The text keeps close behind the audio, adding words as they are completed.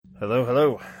Hello,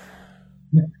 hello.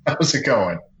 How's it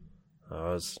going?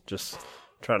 I was just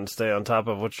trying to stay on top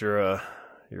of what your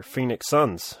Phoenix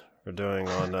Suns are doing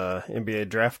on NBA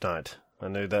draft night. I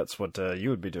knew that's what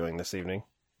you would be doing this evening.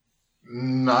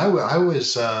 I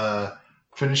was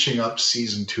finishing up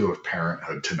season 2 of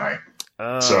Parenthood tonight.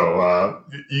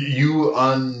 You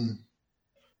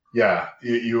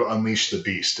unleashed the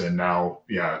beast, and now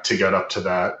to get up to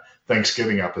that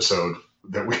Thanksgiving episode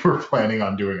that we were planning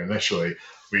on doing initially,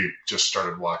 we just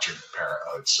started watching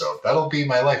Parenthood. So that'll be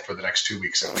my life for the next 2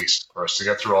 weeks at least, for us to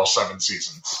get through all 7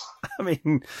 seasons. I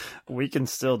mean, we can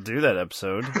still do that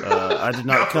episde. I did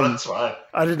not come. That's fine.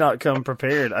 I did not come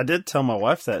prepared. I did tell my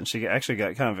wife that, and she actually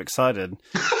got kind of excited.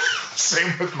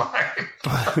 Same with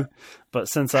mine. But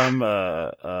since I'm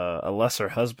a lesser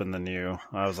husband than you,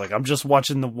 I was like, I'm just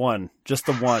watching just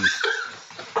the one.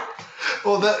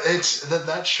 Well,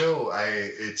 that show.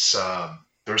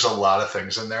 There's a lot of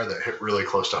things in there that hit really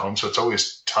close to home, so it's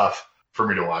always tough for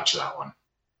me to watch that one.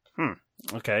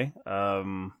 Okay.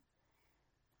 From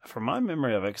my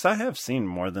memory of it, because I have seen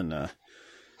more than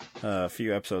a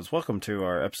few episodes. Welcome to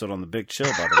our episode on the Big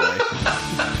Chill, by the way.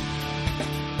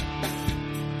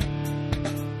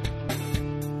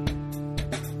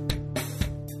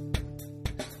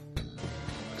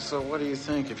 So what do you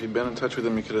think? If you'd been in touch with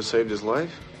him, you could have saved his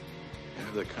life? You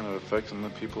have that kind of effect on the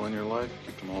people in your life?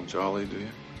 Keep them all jolly, do you?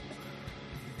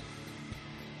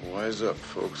 Wise up,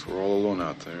 folks. We're all alone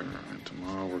out there, and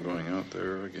tomorrow we're going out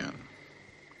there again.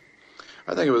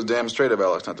 I think it was damn straight of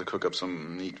Alex not to cook up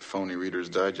some neat, phony Reader's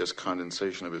Digest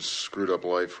condensation of his screwed-up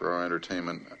life for our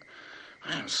entertainment.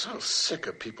 I am so sick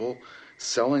of people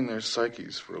selling their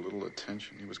psyches for a little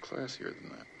attention. He was classier than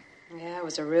that. Yeah, it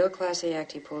was a real classy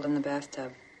act he pulled in the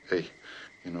bathtub. Hey,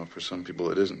 you know, for some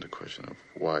people it isn't a question of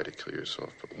why to kill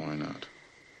yourself, but why not?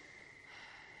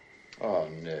 Oh,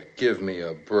 Nick, give me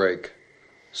a break.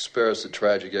 Spare us the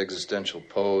tragic existential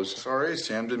pose. Sorry,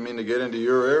 Sam, didn't mean to get into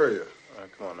your area.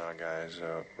 Come on now, guys.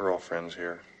 We're all friends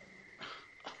here.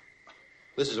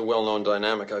 This is a well-known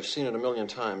dynamic. I've seen it a million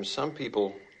times. Some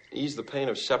people ease the pain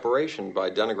of separation by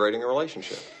denigrating a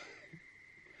relationship.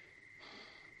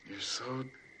 You're so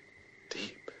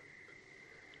deep.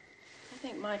 I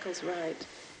think Michael's right.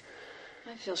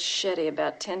 I feel shitty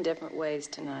about 10 different ways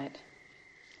tonight.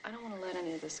 I don't want to let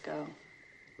any of this go.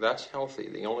 That's healthy.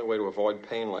 The only way to avoid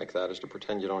pain like that is to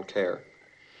pretend you don't care.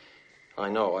 I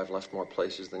know I've left more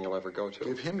places than you'll ever go to.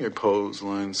 Give him your pose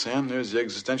line, Sam. There's the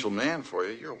existential man for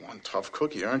you. You're one tough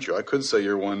cookie, aren't you? I could say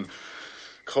you're one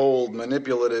cold,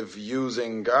 manipulative,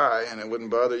 using guy, and it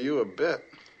wouldn't bother you a bit.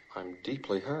 I'm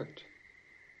deeply hurt.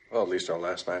 Well, at least our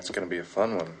last night's going to be a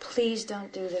fun one. Please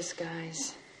don't do this,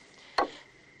 guys.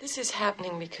 This is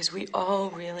happening because we all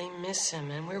really miss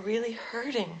him, and we're really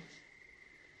hurting.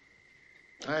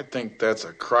 I think that's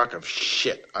a crock of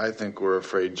shit. I think we're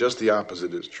afraid just the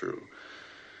opposite is true.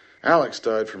 Alex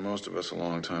died for most of us a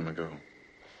long time ago.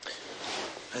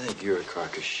 I think you're a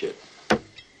crock of shit.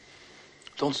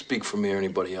 Don't speak for me or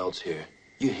anybody else here.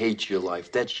 You hate your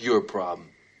life. That's your problem.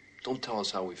 Don't tell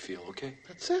us how we feel, okay?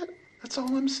 That's it. That's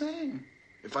all I'm saying.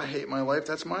 If I hate my life,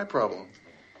 that's my problem.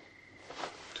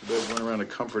 Too bad going around to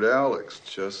comfort Alex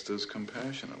just as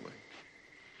compassionately.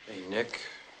 Hey, Nick.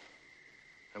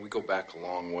 And we go back a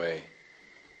long way.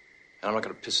 And I'm not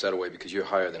going to piss that away because you're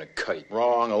higher than a kite.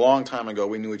 Wrong. A long time ago,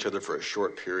 we knew each other for a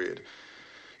short period.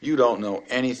 You don't know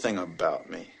anything about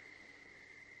me.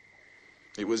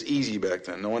 It was easy back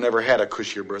then. No one ever had a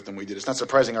cushier birth than we did. It's not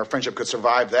surprising our friendship could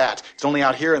survive that. It's only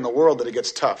out here in the world that it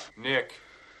gets tough. Nick.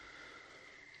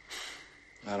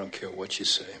 I don't care what you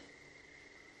say.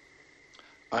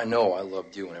 I know I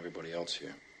loved you and everybody else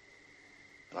here.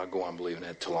 And I'll go on believing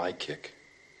that till I kick.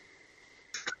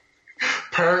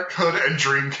 Parenthood and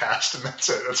Dreamcast, and that's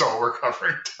it. That's all we're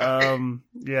covering today.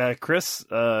 Yeah, Chris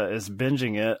is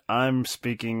binging it. I'm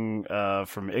speaking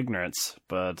from ignorance,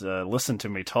 but listen to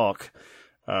me talk.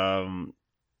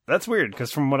 That's weird,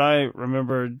 because from what I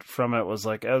remembered from it was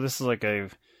like, oh, this is like a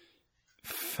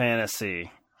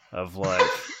fantasy of like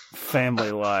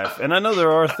family life. And I know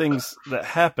there are things that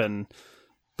happen,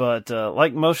 but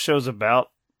like most shows about,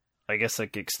 I guess,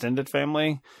 like extended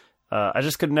family, I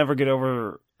just could never get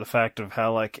over the fact of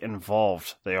how like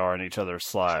involved they are in each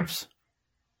other's lives.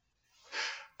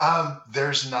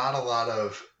 There's not a lot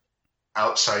of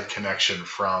outside connection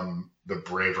from the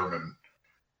Braverman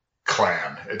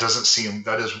clan. It doesn't seem,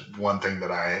 that is one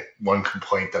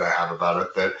complaint that I have about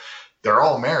it, that they're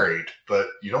all married, but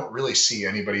you don't really see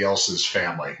anybody else's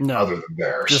family other than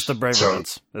theirs. Just the Bravermans.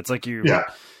 So, it's like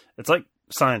it's like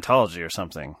Scientology or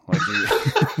something. Like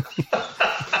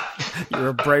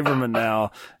We're Braverman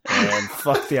now, and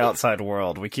fuck the outside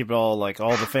world. We keep it all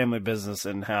the family business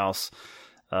in house.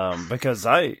 Because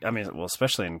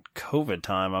especially in COVID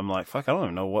time, I'm like, fuck, I don't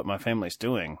even know what my family's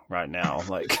doing right now.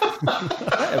 Like,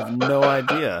 I have no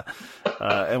idea.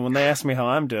 And when they ask me how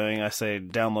I'm doing, I say,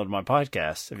 download my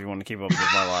podcast if you want to keep up with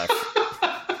my life.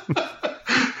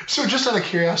 So just out of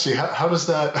curiosity, how does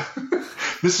that...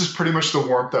 This is pretty much the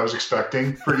warmth I was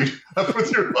expecting for you to have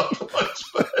with your loved ones.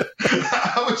 But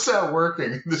how is that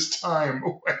working this time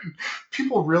when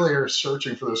people really are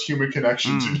searching for those human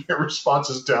connections and your response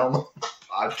is download the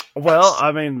podcast? Well,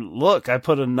 I mean, look, I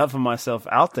put enough of myself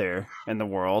out there in the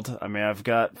world. I mean, I've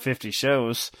got 50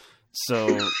 shows, so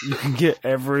you can get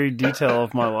every detail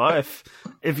of my life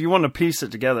if you want to piece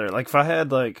it together. Like, if I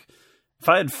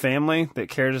had family that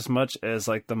cared as much as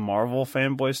the Marvel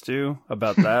fanboys do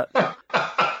about that,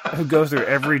 who go through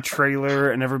every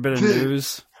trailer and every bit of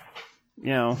news,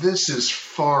 This is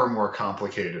far more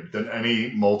complicated than any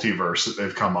multiverse that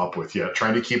they've come up with yet.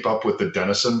 Trying to keep up with the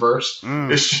Dennison verse,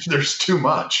 there's too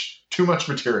much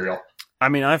material. I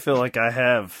mean, I feel like I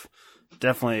have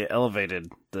definitely elevated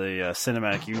the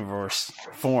cinematic universe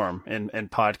form in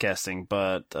podcasting,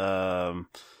 but the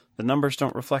numbers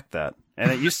don't reflect that.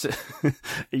 And it used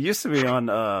to be on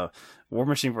War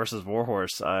Machine versus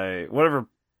Warhorse. Whatever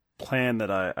plan that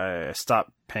I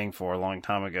stopped paying for a long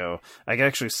time ago, I could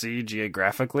actually see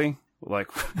geographically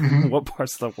what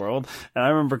parts of the world. And I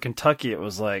remember Kentucky, it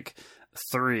was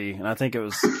 3, and I think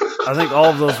all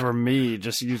of those were me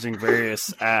just using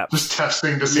various apps, just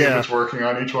testing to see if it's working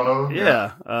on each one of them.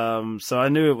 Yeah. So I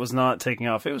knew it was not taking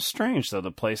off. It was strange though,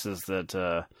 the places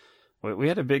that we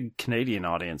had a big Canadian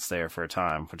audience there for a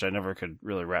time, which I never could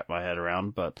really wrap my head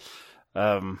around. But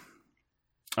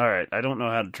all right, I don't know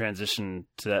how to transition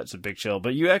to that to Big Chill,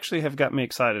 but you actually have got me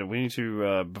excited. We need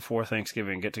to before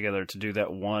Thanksgiving get together to do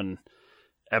that one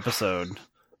episode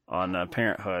on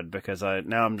Parenthood, because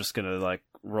I'm just gonna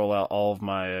roll out all of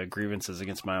my grievances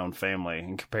against my own family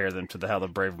and compare them to how the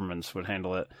Bravermans would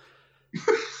handle it.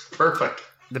 Perfect.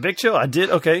 The Big Chill. I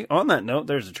did okay. On that note,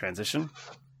 there's a transition.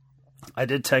 I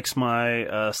did text my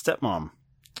stepmom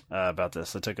about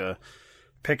this. I took a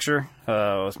picture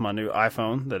with my new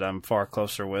iPhone that I'm far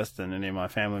closer with than any of my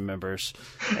family members,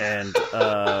 and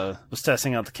was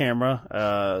testing out the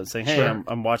camera, saying, "Hey, sure.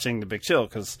 I'm watching The Big Chill,"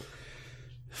 because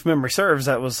if memory serves,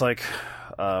 that was one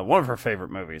of her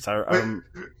favorite movies.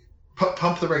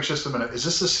 Pump the brakes just a minute. Is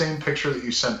this the same picture that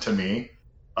you sent to me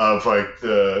of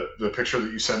the picture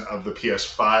that you sent of the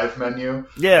PS5 menu?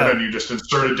 Yeah, and then you just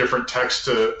inserted different text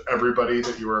to everybody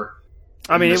that you were.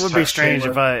 I mean, it would be strange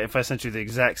if I sent you the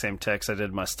exact same text I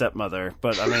did my stepmother,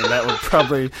 but I mean, that would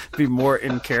probably be more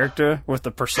in character with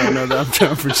the persona that I'm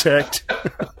trying to project.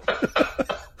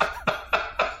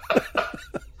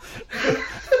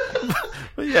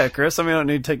 But yeah, Chris, I mean, I don't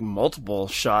need to take multiple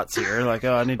shots here.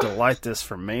 I need to light this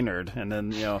for Maynard, and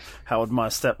then, how would my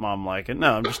stepmom like it?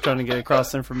 No, I'm just trying to get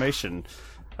across information.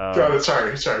 Got it.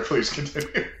 Sorry, please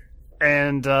continue.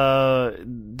 And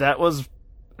that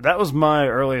was my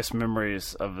earliest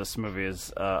memories of this movie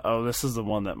is, this is the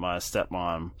one that my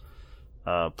stepmom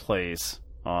plays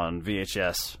on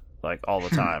VHS, all the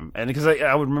time. And because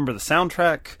I would remember the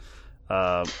soundtrack,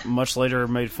 much later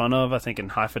made fun of, I think, in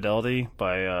High Fidelity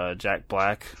by Jack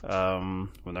Black,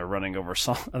 when they're running over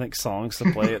songs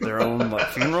to play at their own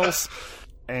funerals.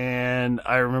 And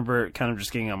I remember it kind of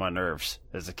just getting on my nerves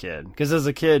as a kid. Because as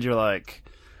a kid, you're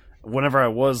whenever I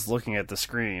was looking at the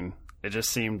screen, it just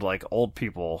seemed like old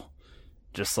people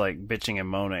just bitching and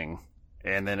moaning,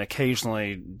 and then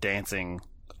occasionally dancing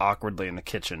awkwardly in the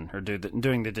kitchen or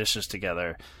doing the dishes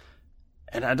together.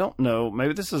 And I don't know,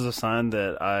 maybe this is a sign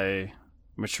that I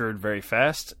matured very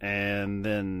fast, and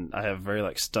then I have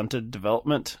very stunted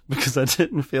development, because I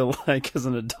didn't feel as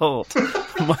an adult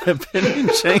my opinion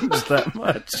changed that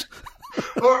much.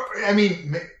 Or, I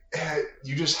mean,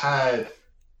 you just had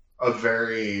a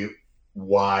very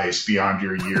wise, beyond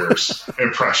your years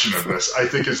impression of this, I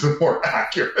think, is the more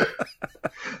accurate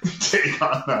take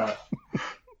on that.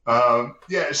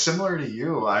 Yeah, similar to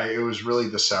you, it was really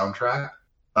the soundtrack.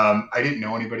 I didn't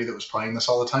know anybody that was playing this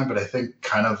all the time, but I think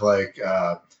kind of like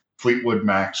Fleetwood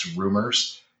Mac's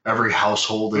Rumors, every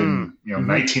household in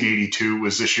 1982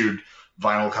 was issued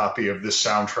vinyl copy of this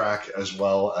soundtrack as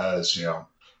well as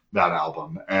that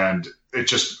album, and it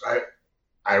just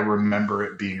I remember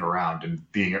it being around and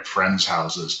being at friends'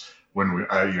 houses when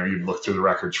you'd look through the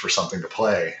records for something to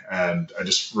play, and I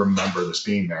just remember this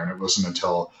being there. And it wasn't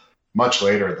until much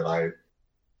later that I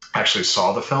actually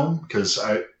saw the film, because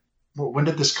when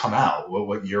did this come out?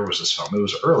 What year was this film? It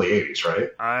was early 80s, right?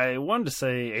 I wanted to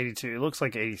say 82. It looks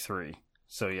like 83.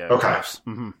 So yeah. Okay.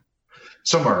 Mm-hmm.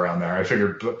 somewhere around there. I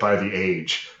figured by the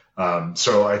age.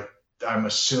 So I'm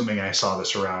assuming I saw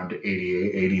this around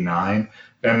 88, 89,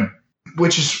 and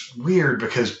which is weird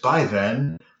because by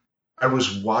then I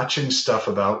was watching stuff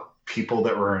about people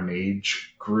that were an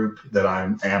age group that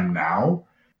I am now,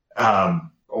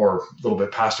 or a little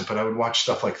bit past it, but I would watch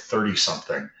stuff like 30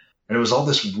 something. And it was all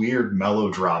this weird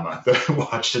melodrama that I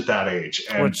watched at that age.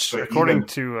 And, which, according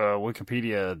to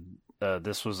Wikipedia,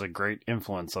 this was a great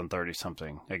influence on 30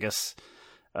 something. I guess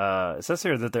it says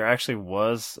here that there actually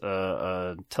was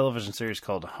a television series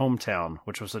called Hometown,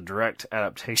 which was a direct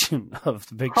adaptation of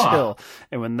The Big Chill.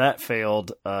 And when that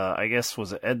failed, I guess,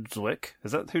 was it Ed Zwick?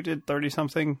 Is that who did 30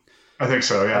 something? I think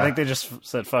so, yeah. I think they just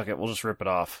said, fuck it, we'll just rip it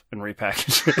off and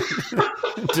repackage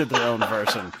it and did their own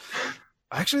version.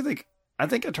 I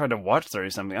think I tried to watch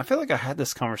 30 something. I feel like I had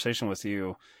this conversation with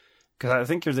you because I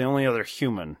think you're the only other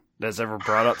human that's ever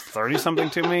brought up 30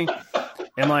 something to me.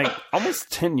 And like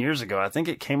almost 10 years ago, I think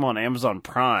it came on Amazon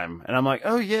Prime. And I'm like,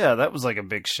 oh yeah, that was like a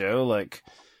big show, like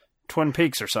Twin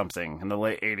Peaks or something in the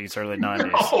late 80s, early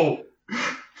 90s. No.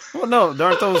 Well, no,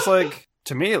 aren't those like,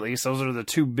 to me at least, those are the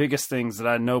two biggest things that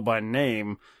I know by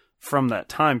name from that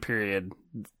time period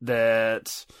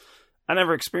that I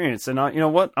never experienced. And you know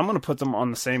what? I'm going to put them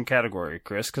on the same category,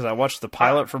 Chris, because I watched the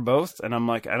pilot for both, and I'm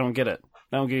like, I don't get it.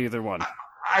 I don't get either one.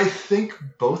 I think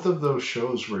both of those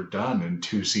shows were done in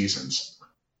 2 seasons.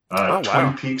 Wow.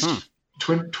 Twin Peaks.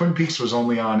 Twin Peaks was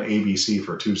only on ABC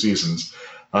for 2 seasons,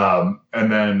 and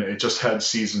then it just had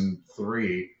season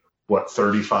 3.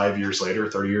 30 years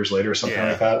later, something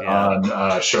like that on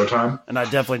Showtime. And I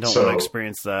definitely don't want to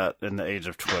experience that in the age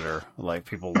of Twitter, like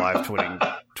people live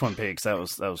tweeting Twin Peaks. That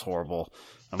was horrible.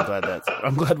 I'm glad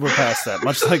we're past that.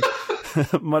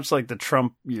 Much like the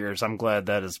Trump years, I'm glad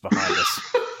that is behind us.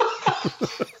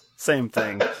 Same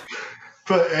thing.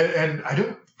 But and I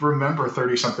don't remember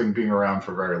 30 something being around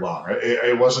for very long.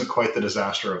 It wasn't quite the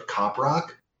disaster of Cop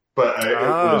Rock, but it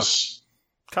was.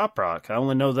 Cop Rock. I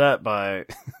only know that by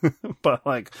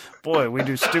like, boy, we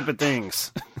do stupid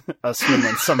things, us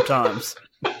humans sometimes.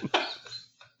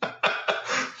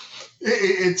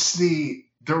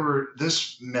 There were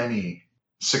this many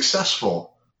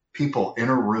successful people in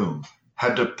a room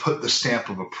had to put the stamp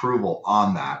of approval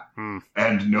on that.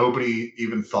 And nobody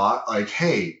even thought like,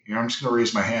 hey, I'm just going to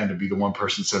raise my hand and be the one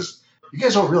person that says, you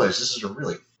guys don't realize this is a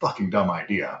really fucking dumb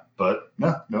idea. But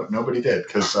no, nobody did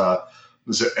because,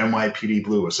 was it NYPD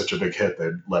Blue was such a big hit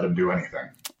they'd let him do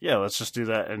anything. Yeah, let's just do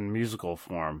that in musical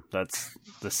form. That's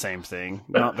the same thing.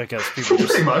 Not because people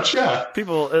pretty much, yeah.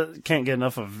 People can't get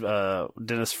enough of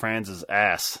Dennis Franz's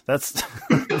ass.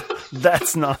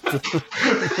 That's not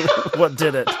what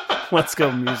did it. Let's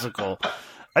go musical.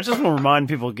 I just want to remind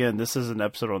people again, this is an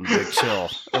episode on The Big Chill,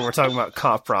 and we're talking about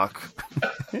Cop Rock.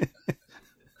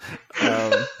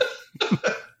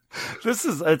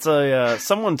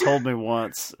 Someone told me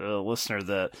once, a listener,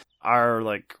 that our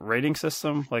like rating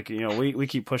system, like, we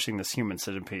keep pushing this human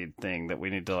centipede thing that we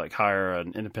need to like hire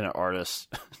an independent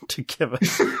artist to give us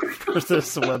for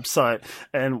this website.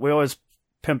 And we always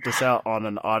pimp this out on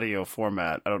an audio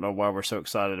format. I don't know why we're so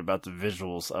excited about the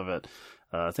visuals of it.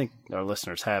 I think our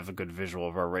listeners have a good visual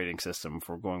of our rating system if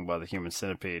we're going by the human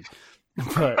centipede.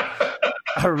 But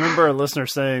I remember a listener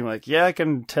saying, like, yeah, I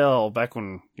can tell back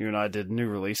when you and I did new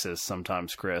releases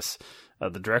sometimes, Chris,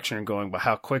 the direction you're going by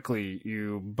how quickly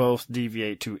you both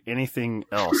deviate to anything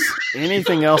else.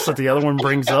 Anything else that the other one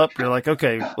brings up, you're like,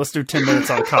 okay, let's do 10 minutes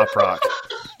on Cop Rock.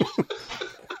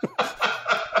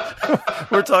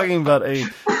 We're talking about a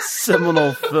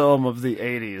seminal film of the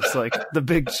 80s, like The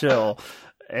Big Chill.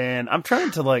 And I'm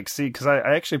trying to like see, because I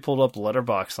actually pulled up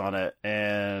Letterboxd on it,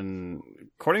 and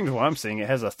according to what I'm seeing, it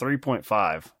has a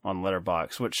 3.5 on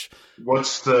Letterboxd, which...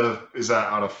 is that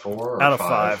out of 4 or out of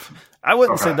 5? I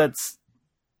wouldn't say Okay. that's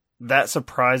that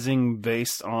surprising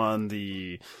based on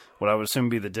what I would assume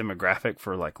be the demographic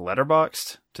for like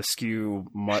Letterboxd to skew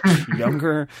much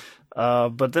younger.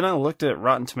 But then I looked at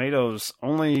Rotten Tomatoes,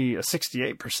 only a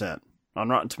 68% on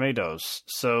Rotten Tomatoes.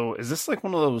 So is this like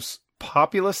one of those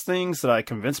populist things that I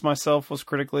convinced myself was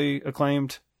critically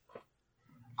acclaimed?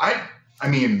 I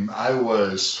mean, I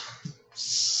was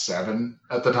 7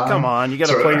 at the time. Come on, you got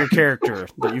to play your character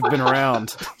that you've been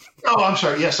around. Oh, I'm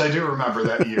sorry. Yes, I do remember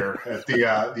that year at the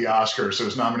Oscars. It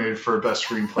was nominated for Best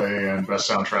Screenplay and Best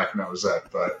Soundtrack, and that was it.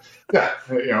 But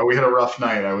yeah, we had a rough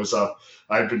night. I was up.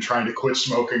 I'd been trying to quit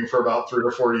smoking for about 3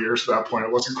 or 4 years. At that point,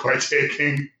 it wasn't quite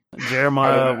taking.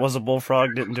 Jeremiah Was a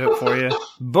Bullfrog didn't do it for you.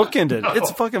 Bookended. No.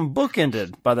 It's fucking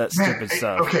bookended by that stupid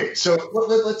stuff. Okay, so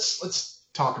let's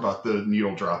talk about the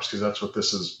needle drops, because that's what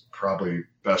this is probably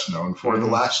best known for. The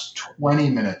last 20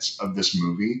 minutes of this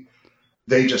movie,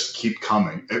 they just keep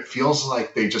coming. It feels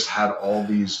like they just had all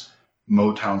these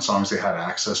Motown songs they had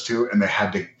access to, and they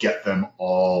had to get them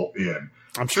all in.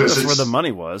 I'm sure that's where the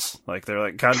money was. Like, they're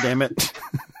like, God damn it.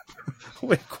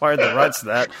 We acquired the rights to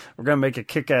that. We're going to make a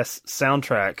kick-ass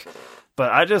soundtrack.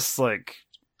 But I just, like,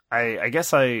 I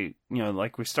guess you know,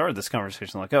 like we started this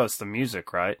conversation, like, oh, it's the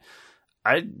music, right?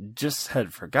 I just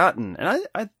had forgotten. And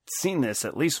I'd seen this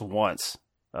at least once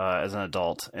as an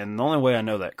adult. And the only way I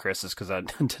know that, Chris, is because I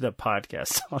did a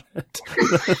podcast on it.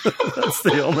 That's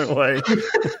the only way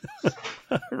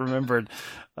I remembered.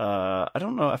 I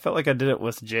don't know. I felt like I did it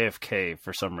with JFK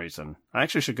for some reason. I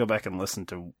actually should go back and listen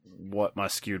to what my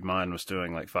skewed mind was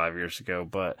doing like 5 years ago.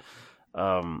 But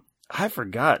I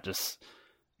forgot just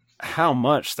how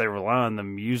much they rely on the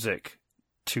music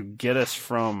to get us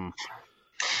from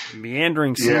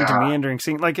meandering scene to meandering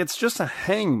scene. Like, it's just a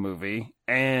hang movie.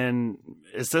 And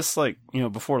is this like, you know,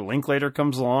 before Linklater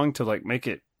comes along to like make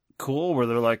it cool, where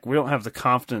they're like, we don't have the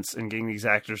confidence in getting these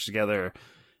actors together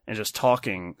and just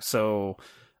talking, so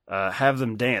have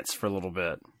them dance for a little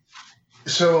bit.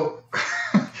 So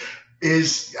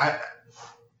that's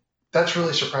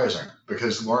really surprising,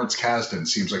 because Lawrence Kasdan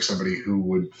seems like somebody who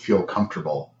would feel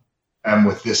comfortable. And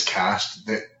with this cast,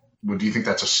 do you think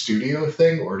that's a studio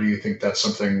thing, or do you think that's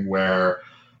something where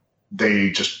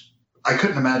they just... I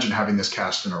couldn't imagine having this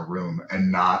cast in a room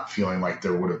and not feeling like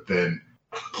there would have been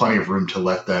plenty of room to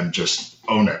let them just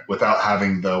own it without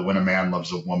having the "When a Man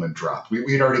Loves a Woman" drop.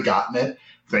 We'd already gotten it.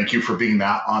 Thank you for being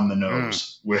that on the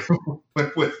nose with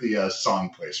the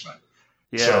song placement.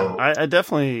 Yeah, so, I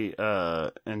definitely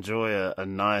enjoy a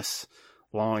nice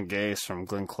long gaze from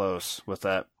Glenn Close with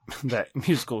that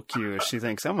musical cue. She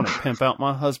thinks, I'm going to pimp out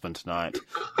my husband tonight.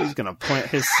 He's going to plant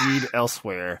his seed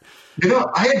elsewhere. You know,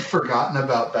 I had forgotten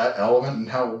about that element and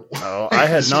how... Oh, I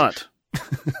had not.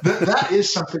 That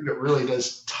is something that really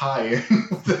does tie in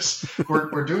with this.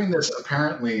 We're doing this,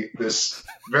 apparently, this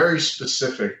very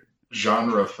specific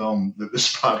genre film that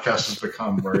this podcast has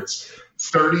become, where it's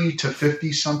 30 to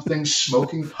 50 something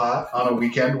smoking pot on a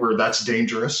weekend, where that's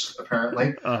dangerous,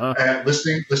 apparently, and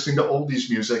listening to oldies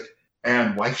music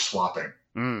and wife swapping.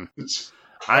 Is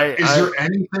there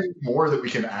anything more that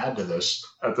we can add to this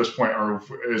at this point, or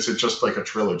is it just like a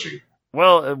trilogy?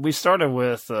 Well, we started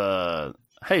with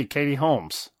hey, Katie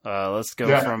Holmes. Let's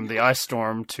go from The Ice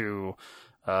Storm to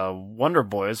Wonder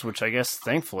Boys, which I guess,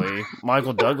 thankfully,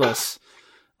 Michael Douglas,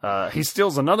 he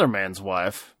steals another man's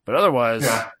wife, but otherwise,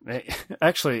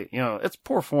 actually, you know, it's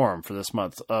poor form for this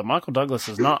month. Michael Douglas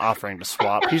is not offering to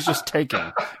swap. He's just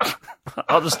taking.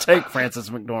 I'll just take Frances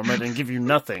McDormand and give you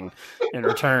nothing in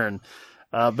return.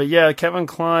 But yeah, Kevin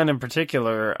Kline in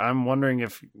particular, I'm wondering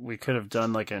if we could have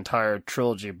done like an entire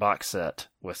trilogy box set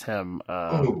with him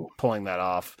pulling that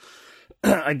off.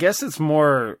 I guess it's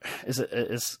more,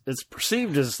 it's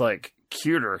perceived as like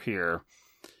cuter here,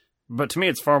 but to me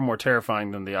it's far more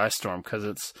terrifying than The Ice Storm, because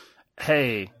it's,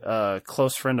 hey,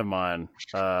 close friend of mine,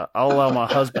 I'll allow my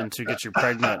husband to get you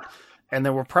pregnant, and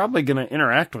then we're probably going to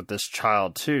interact with this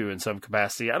child too in some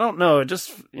capacity. I don't know. It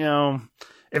just, you know,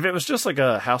 if it was just like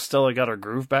a How Stella Got Her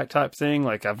Groove Back type thing,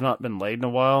 like I've not been laid in a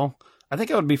while, I think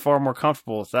I would be far more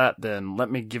comfortable with that than let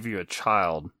me give you a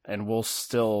child and we'll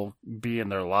still be in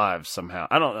their lives somehow.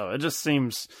 I don't know. It just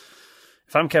seems,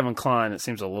 if I'm Kevin Kline, it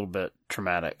seems a little bit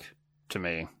traumatic to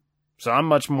me. So I'm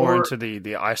much more into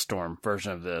the Ice Storm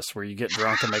version of this, where you get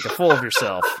drunk and make a fool of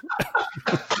yourself.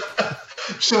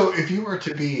 So if you were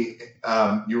to be,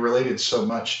 you related so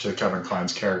much to Kevin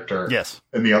Kline's character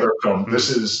in the other film.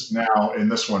 This is now, in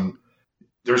this one,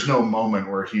 there's no moment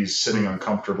where he's sitting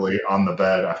uncomfortably on the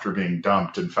bed after being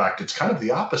dumped. In fact, it's kind of the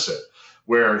opposite,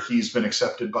 where he's been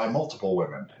accepted by multiple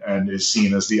women and is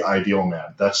seen as the ideal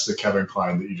man. That's the Kevin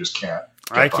Kline that you just can't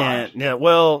get behind. Yeah,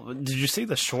 well, did you see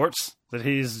the shorts that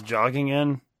he's jogging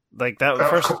in? Like that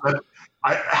first...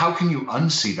 how can you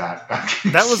unsee that?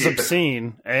 That was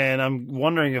obscene, and I'm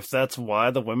wondering if that's why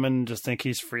the women just think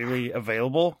he's freely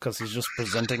available, because he's just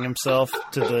presenting himself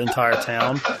to the entire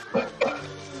town.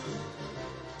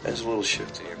 There's a little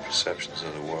shift in your perceptions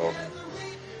of the world.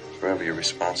 Forever you're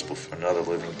responsible for another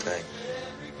living thing.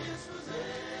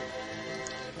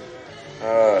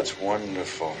 Ah, it's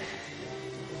wonderful.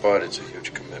 But it's a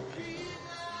huge commitment.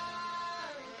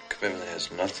 A commitment that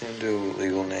has nothing to do with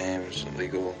legal names and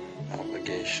legal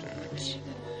obligations.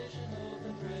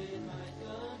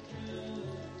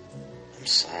 I'm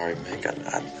sorry, Meg.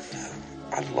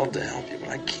 I'd love to help you, but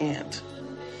I can't.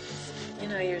 You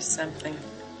know, you're something.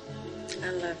 I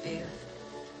love you.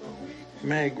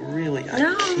 Meg, really, I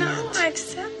can't. No, I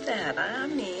accept that. I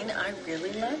mean, I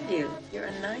really love you. You're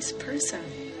a nice person.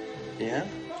 Yeah?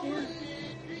 Yeah.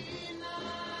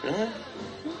 Really?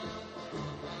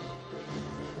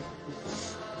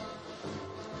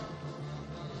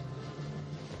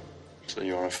 So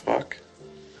you want to fuck?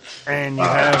 And you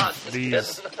have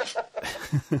these.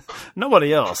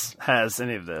 Nobody else has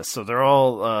any of this, so they're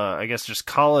all, I guess, just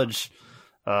college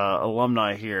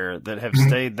alumni here that have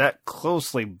stayed that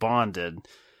closely bonded.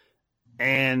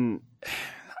 And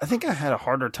I think I had a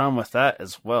harder time with that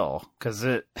as well, because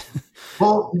it.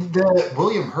 Well,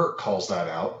 William Hurt calls that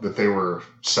out, that they were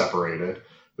separated,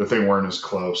 that they weren't as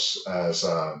close as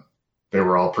they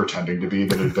were all pretending to be,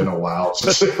 that it had been a while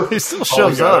since they were. He still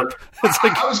shows up. It's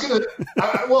like, I was going to.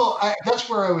 That's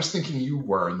where I was thinking you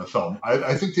were in the film.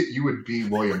 I think that you would be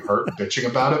William Hurt bitching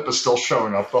about it, but still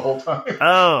showing up the whole time.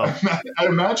 Oh. I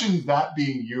imagine that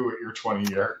being you at your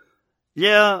 20 year.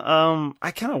 Yeah,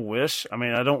 I kind of wish. I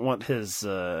mean, I don't want his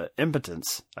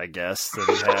impotence, I guess, that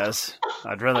he has.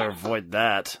 I'd rather avoid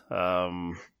that.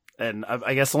 And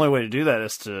I guess the only way to do that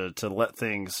is to let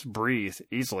things breathe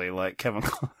easily, like Kevin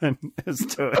Kline is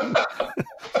doing.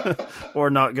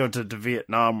 Or not go to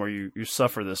Vietnam, where you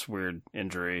suffer this weird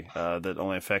injury that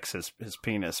only affects his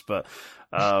penis. But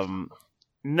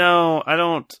no, I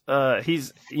don't.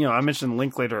 He's, I mentioned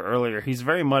Linklater earlier. He's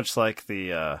very much like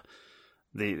the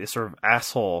sort of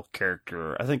asshole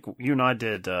character. I think you and I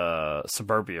did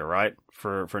Suburbia, right?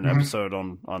 For an episode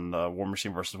on War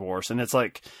Machine versus Wars. And it's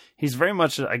like, he's very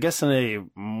much, I guess, in a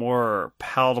more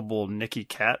palatable Nicky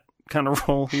Cat kind of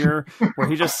role here, where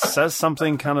he just says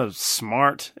something kind of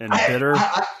smart and bitter.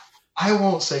 I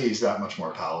won't say he's that much more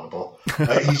palatable.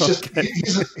 He's just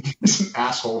he's an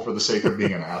asshole for the sake of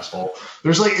being an asshole.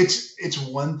 There's like, it's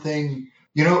one thing,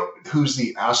 who's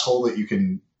the asshole that you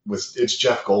can, it's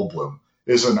Jeff Goldblum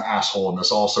is an asshole in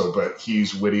this also, but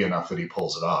he's witty enough that he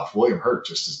pulls it off. William Hurt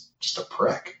is just a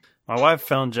prick. My wife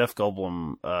found Jeff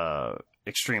Goldblum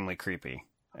extremely creepy.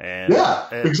 And yeah,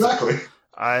 exactly.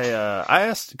 I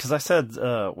asked, because I said,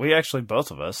 we actually, both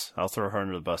of us, I'll throw her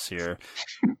under the bus here,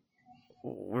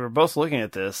 we were both looking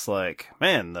at this like,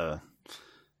 man, the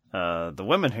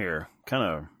women here kind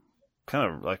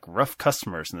of like rough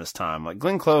customers in this time. Like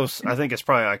Glenn Close, I think is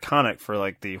probably iconic for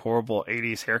like the horrible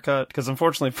 80s haircut, because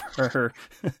unfortunately for her,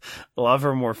 a lot of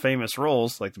her more famous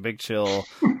roles, like The Big Chill,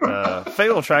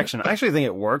 Fatal Attraction, I actually think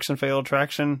it works in Fatal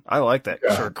Attraction. I like that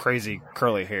sort of crazy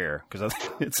curly hair, because I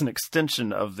think it's an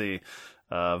extension of the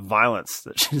violence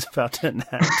that she's about to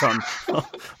enact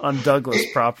on Douglas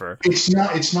proper. It's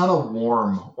not a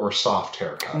warm or soft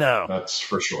haircut. No, that's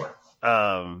for sure.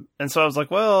 And so I was like,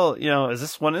 well, is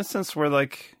this one instance where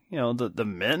like, the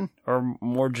men are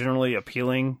more generally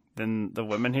appealing than the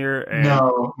women here? And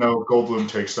no, Goldblum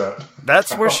takes that.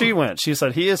 That's where she went. She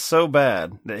said he is so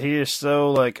bad, that he is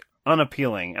so like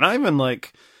unappealing. And I even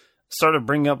like started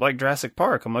bringing up like Jurassic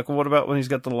Park. I'm like, well, what about when he's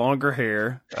got the longer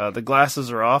hair, the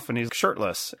glasses are off, and he's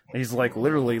shirtless? He's like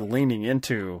literally leaning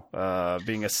into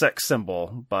being a sex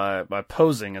symbol by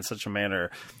posing in such a manner.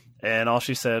 And all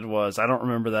she said was, I don't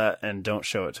remember that, and don't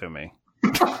show it to me.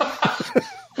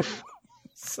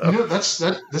 So.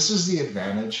 This is the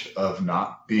advantage of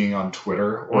not being on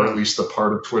Twitter, or at least the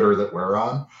part of Twitter that we're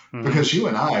on, because you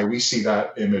and we see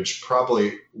that image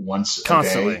probably once a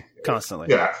day. Constantly.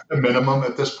 Yeah, a minimum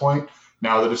at this point,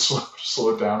 now that it's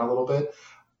slowed down a little bit.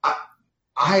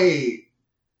 I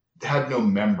had no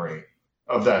memory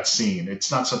of that scene.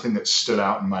 It's not something that stood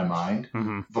out in my mind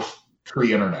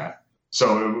pre-internet.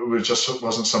 So it just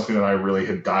wasn't something that I really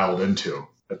had dialed into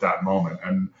at that moment.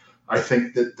 And I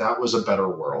think that was a better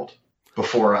world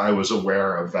before I was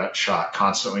aware of that shot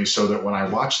constantly, so that when I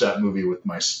watch that movie with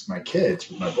my kids,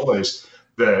 with my boys,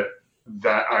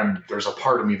 there's a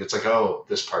part of me that's like, oh,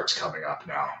 this part's coming up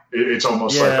now. It's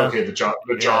almost like, okay,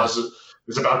 the Jaws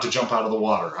is about to jump out of the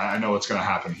water. I know what's going to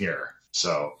happen here.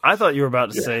 So I thought you were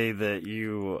about to say that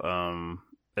you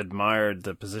admired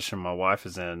the position my wife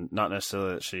is in, not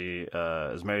necessarily that she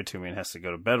is married to me and has to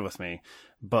go to bed with me,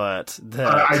 but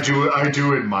that I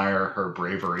do admire her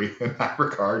bravery in that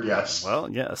regard. Yes.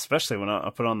 Well, yeah, especially when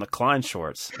I put on the Klein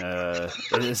shorts.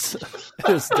 It is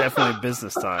definitely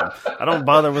business time. I don't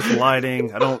bother with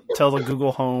lighting. I don't tell the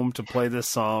Google Home to play this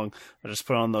song. I just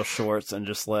put on those shorts and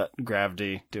just let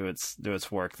gravity do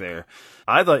its work there.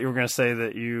 I thought you were going to say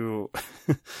that you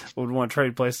would want to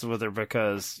trade places with her,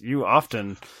 because you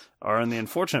often are in the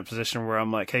unfortunate position where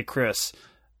I'm like, hey, Chris,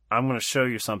 I'm going to show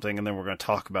you something, and then we're going to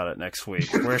talk about it next week.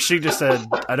 Where she just said,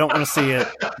 I don't want to see it.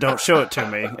 Don't show it to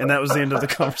me. And that was the end of the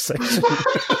conversation.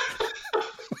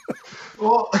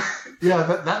 Well, yeah,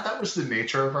 that was the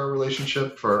nature of our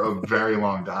relationship for a very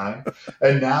long time.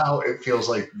 And now it feels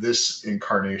like this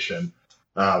incarnation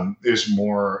is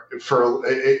more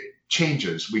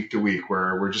changes week to week,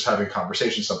 where we're just having a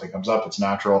conversation, something comes up, it's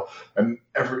natural, and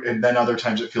then other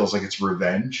times it feels like it's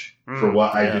revenge for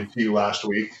what I did to you last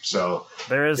week. So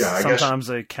there is sometimes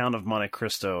a Count of Monte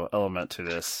Cristo element to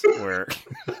this, where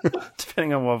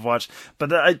depending on what I've watched.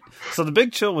 But so The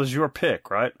Big Chill was your pick,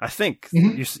 right? I think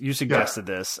you suggested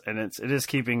this, and it is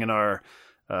keeping in our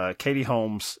Katie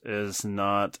Holmes is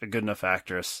not a good enough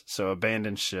actress, so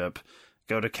abandon ship,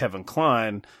 go to Kevin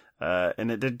Kline. And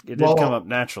it did come up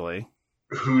naturally.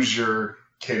 Who's your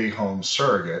Katie Holmes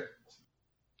surrogate?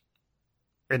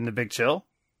 In The Big Chill?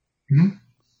 Mm-hmm.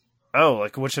 Oh,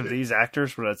 like which of these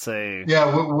actors would I say?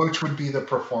 Yeah, which would be the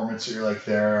performance that you're like,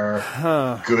 they're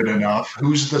good enough?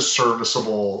 Who's the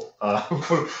serviceable?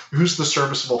 Who's the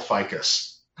serviceable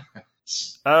ficus?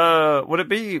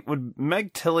 Would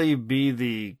Meg Tilly be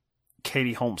the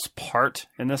Katie Holmes part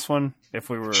in this one?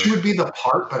 She would be the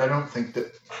part, but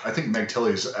I think Meg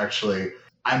Tilly is actually,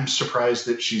 I'm surprised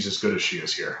that she's as good as she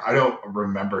is here. I don't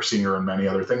remember seeing her in many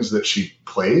other things that she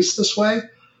plays this way.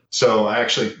 So I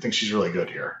actually think she's really good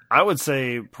here. I would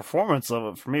say performance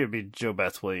level for me would be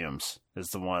JoBeth Williams is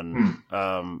the one.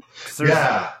 There's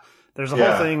a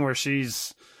whole thing where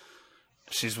she's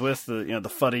with the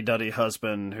fuddy-duddy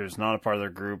husband who's not a part of their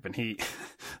group, and the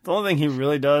only thing he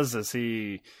really does is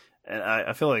and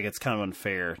I feel like it's kind of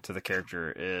unfair to the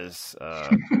character, is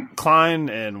Kline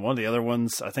and one of the other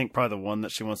ones, I think probably the one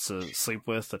that she wants to sleep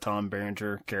with, the Tom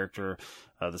Berenger character,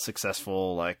 the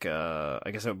successful, I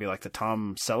guess it would be like the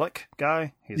Tom Selleck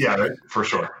guy. For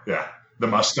sure. Yeah. The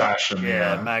mustache and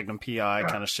Magnum PI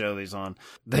kind of show that he's on.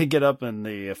 They get up and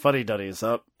the fuddy-duddy is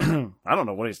up. I don't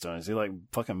know what he's doing. Is he like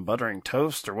fucking buttering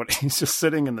toast or what? He's just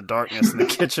sitting in the darkness in the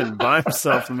kitchen by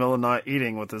himself in the middle of the night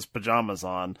eating with his pajamas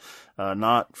on,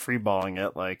 not freeballing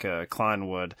it like Kline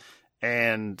would.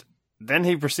 And then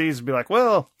he proceeds to be like,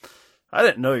 well, I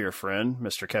didn't know your friend,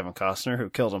 Mr. Kevin Costner, who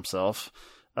killed himself.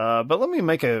 But let me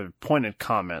make a pointed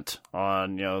comment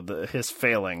on, his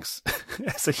failings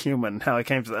as a human, how he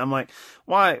came to that. I'm like,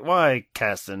 why,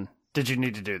 Caston, did you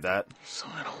need to do that? So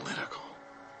analytical.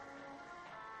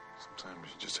 Sometimes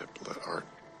you just have to let art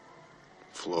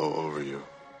flow over you.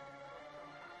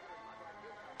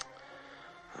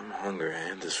 I'm hungry. I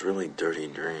had this really dirty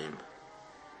dream.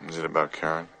 Is it about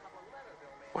Karen?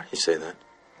 Why do you say that?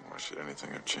 Why should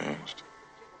anything have changed?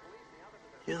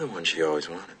 You're the one she always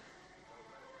wanted.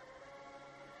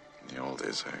 In the old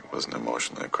days, I wasn't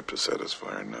emotionally equipped to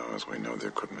satisfy her. Now, as we know, the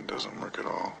equipment doesn't work at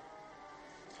all.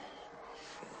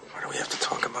 Why do we have to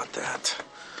talk about that?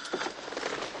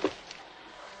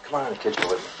 Come on in the kitchen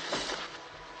with me.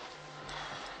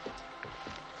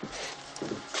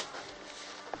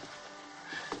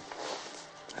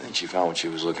 I think she found what she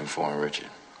was looking for in Richard.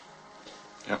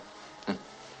 Yep. Be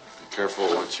careful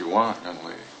what you want, young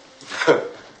lady.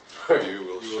 You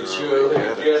will surely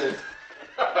get it.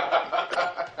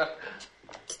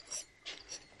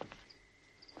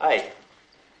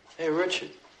 Hey, Richard.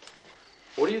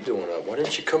 What are you doing up? Why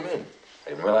didn't you come in? I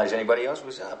didn't realize anybody else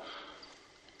was up.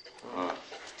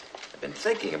 I've been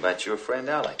thinking about your friend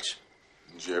Alex.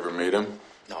 Did you ever meet him?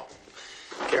 No.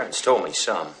 Karen's told me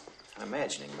some. I'm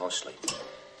imagining mostly.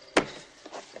 I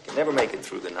can never make it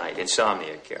through the night.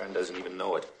 Insomnia. Karen doesn't even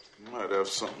know it. You might have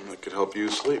something that could help you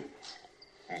sleep.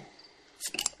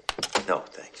 No,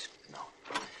 thanks. No.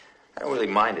 I don't really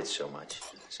mind it so much.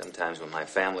 Sometimes when my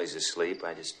family's asleep,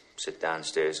 I just sit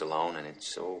downstairs alone, and it's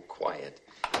so quiet.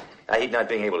 I hate not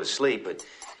being able to sleep, but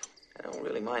I don't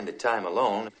really mind the time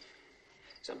alone.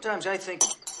 Sometimes I think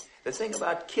the thing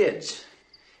about kids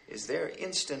is they're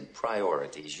instant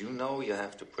priorities. You know you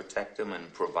have to protect them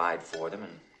and provide for them,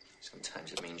 and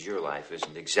sometimes it means your life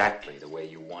isn't exactly the way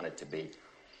you want it to be.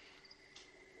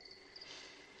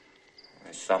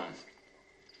 There's some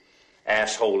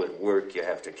asshole at work you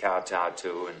have to kowtow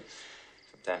to, and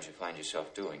sometimes you find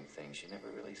yourself doing things you never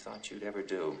really thought you'd ever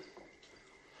do.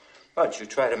 But you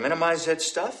try to minimize that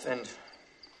stuff and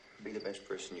be the best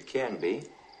person you can be.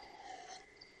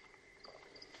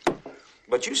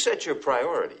 But you set your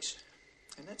priorities,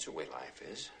 and that's the way life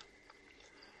is.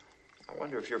 I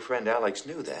wonder if your friend Alex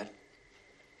knew that.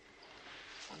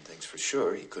 One thing's for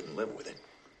sure, he couldn't live with it.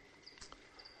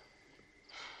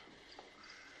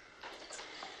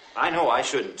 I know I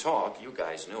shouldn't talk. You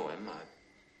guys knew him.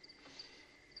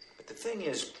 But the thing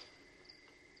is,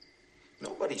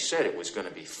 nobody said it was going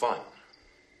to be fun.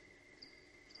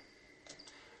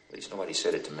 At least nobody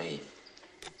said it to me.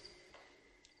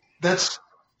 That's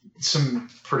some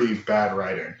pretty bad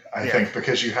writing, I think,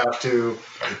 because you have to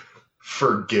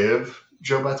forgive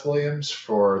JoBeth Williams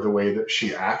for the way that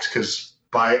she acts, because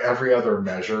by every other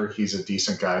measure, he's a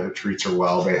decent guy that treats her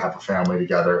well. They have a family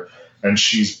together, and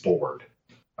she's bored.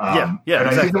 And exactly.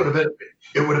 I think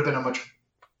it would have been a much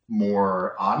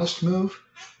more honest move,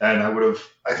 and I would have,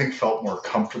 I think, felt more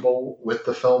comfortable with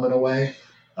the film in a way.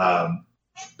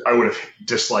 I would have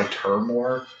disliked her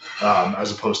more,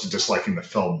 as opposed to disliking the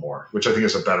film more, which I think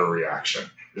is a better reaction,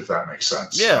 if that makes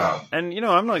sense. Yeah, and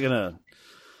I'm not gonna.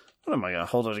 What am I gonna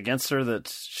hold it against her that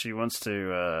she wants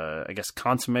to, I guess,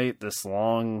 consummate this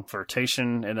long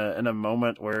flirtation in a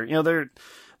moment where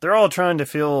they're all trying to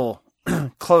feel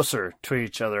closer to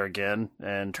each other again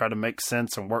and try to make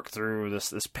sense and work through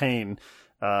this pain.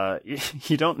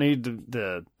 You don't need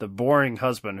the boring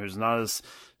husband who's not as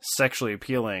sexually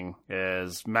appealing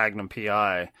as Magnum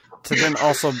PI to then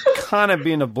also kind of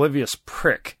be an oblivious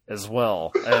prick as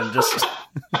well. And just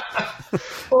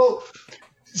well,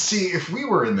 see, if we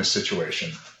were in this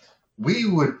situation, we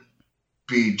would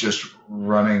be just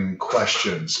running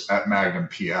questions at Magnum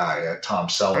PI at Tom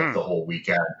Selleck the whole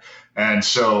weekend, and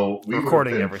so we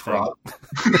recording everything.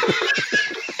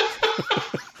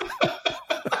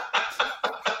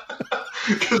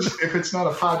 Because if it's not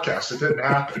a podcast, it didn't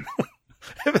happen.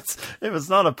 If it's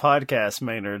not a podcast,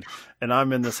 Maynard, and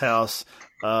I'm in this house,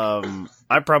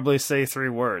 I probably say 3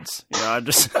 words. I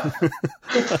just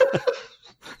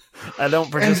I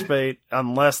don't participate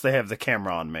unless they have the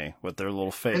camera on me with their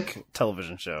little fake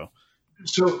television show.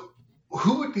 So,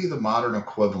 who would be the modern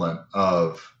equivalent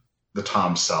of the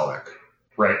Tom Selleck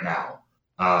right now?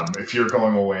 If you're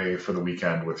going away for the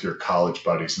weekend with your college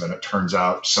buddies, and then it turns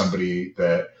out somebody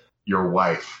that your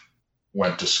wife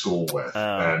went to school with,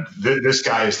 and this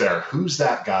guy is there. Who's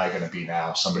that guy going to be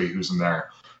now? Somebody who's in their,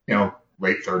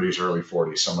 late 30s, early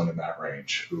 40s, someone in that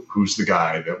range. Who's the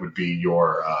guy that would be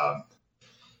your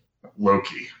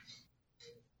Loki?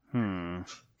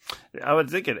 I would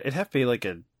think it'd have to be like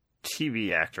a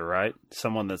TV actor, right?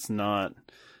 Someone that's not,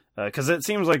 because it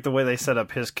seems like the way they set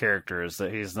up his character is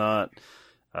that he's not.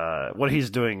 What he's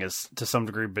doing is to some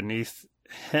degree beneath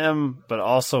him, but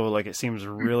also like it seems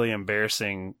really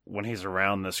embarrassing when he's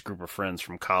around this group of friends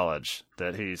from college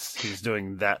that he's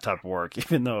doing that type of work,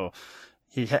 even though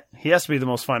he has to be the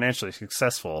most financially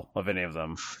successful of any of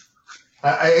them.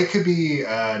 It could be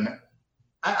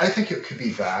I think it could be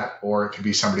that, or it could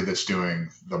be somebody that's doing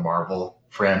the Marvel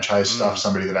franchise stuff.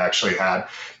 Somebody that actually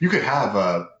you could have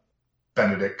a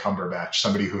Benedict Cumberbatch,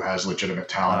 somebody who has legitimate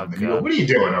talent. And you go, what are you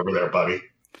doing over there, buddy?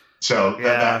 So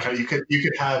you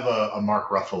could have a Mark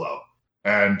Ruffalo,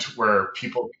 and where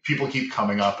people keep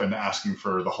coming up and asking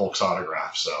for the Hulk's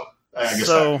autograph. So I guess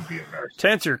that could be embarrassing. To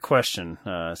answer your question,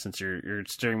 since you're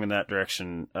steering me in that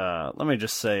direction, let me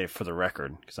just say for the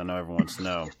record, because I know everyone wants to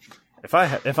know,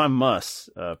 if I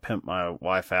must pimp my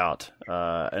wife out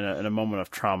in a moment of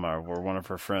trauma where one of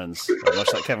her friends,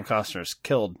 much like Kevin Costner's,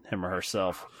 killed him or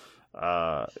herself.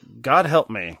 God help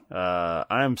me. I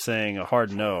am saying a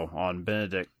hard no on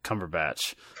Benedict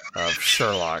Cumberbatch of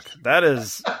Sherlock. That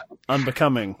is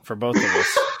unbecoming for both of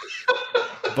us.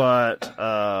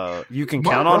 But you can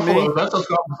count on me.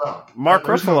 Mark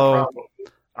Ruffalo,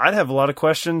 I'd have a lot of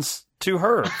questions to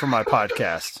her for my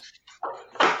podcast.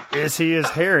 Is he as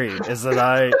hairy as that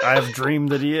I have dreamed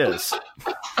that he is?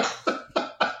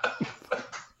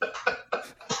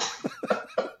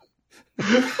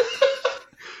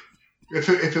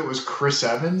 If it was Chris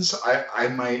Evans, I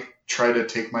might try to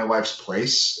take my wife's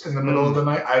place in the middle of the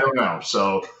night. I don't know.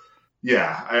 So,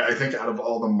 yeah, I think out of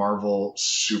all the Marvel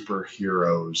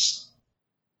superheroes,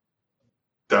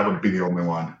 that would be the only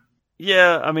one.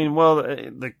 Yeah, I mean, well,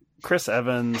 the Chris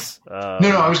Evans. No,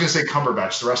 I was going to say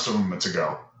Cumberbatch. The rest of them, it's a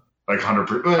go. Like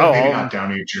 100%. Maybe not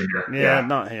Downey Jr. Yeah,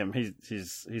 not him.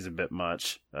 He's a bit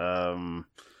much.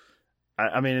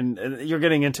 I mean, you're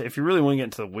getting into, if you really want to get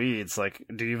into the weeds, like,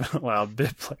 do you even allow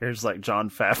bit players like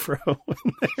Jon Favreau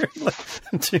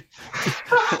in there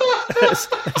as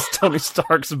Tony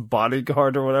Stark's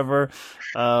bodyguard or whatever?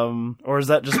 Or has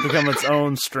that just become its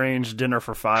own strange Dinner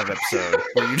for Five episode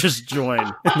where you just join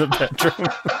in the bedroom?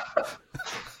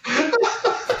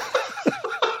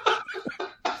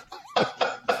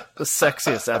 The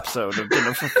sexiest episode of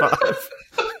Dinner for Five.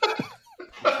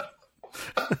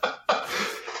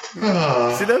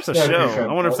 See, there's a show.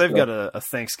 I wonder if they've got a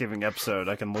Thanksgiving episode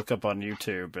I can look up on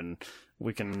YouTube and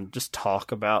we can just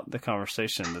talk about the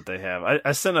conversation that they have.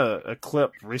 I sent a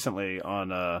clip recently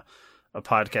on a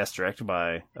podcast directed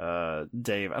by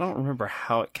Dave. I don't remember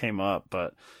how it came up,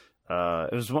 but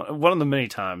it was one of the many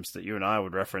times that you and I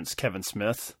would reference Kevin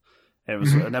Smith. And it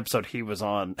was an episode he was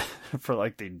on for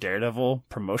like the Daredevil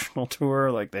promotional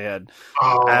tour. Like they had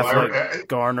Affleck,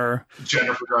 Garner,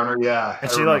 Jennifer Garner, yeah.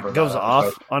 And she like goes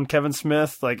off on Kevin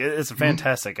Smith. Like it's a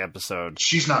fantastic episode.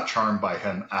 She's not charmed by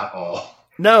him at all.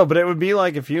 No, but it would be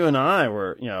like if you and I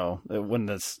were, when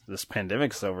this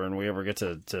pandemic's over and we ever get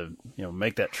to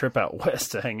make that trip out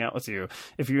west to hang out with you.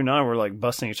 If you and I were like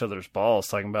busting each other's balls,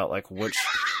 talking about like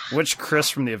which Chris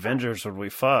from the Avengers would we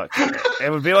fuck?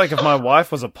 It would be like if my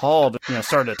wife was appalled,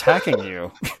 started attacking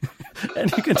you.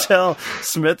 And you can tell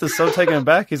Smith is so taken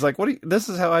aback. He's like, this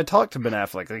is how I talk to Ben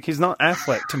Affleck. Like, he's not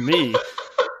Affleck to me.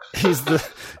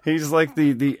 He's like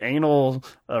the anal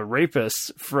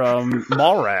rapist from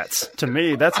Mallrats to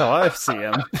me. That's how I see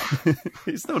him.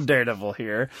 He's no Daredevil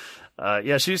here.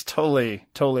 Yeah, she's totally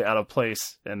out of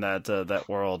place in that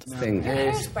world.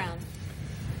 Hair's brown.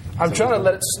 I'm trying to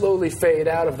let it slowly fade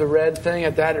out of the red thing. I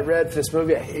dyed it red for this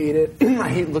movie. I hate it. I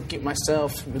hate looking at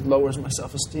myself. It lowers my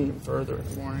self-esteem further in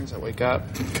the mornings. I wake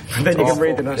up. Then you can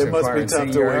read the It must be tough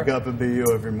to wake up and be you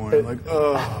every morning. Like,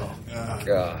 oh,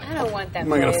 God. I don't want that.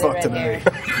 Am I going to fuck today?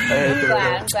 I'm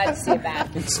glad to see it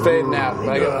back. It's fading out, but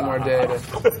I got one more day to...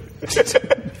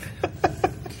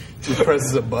 She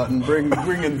presses a button. Bring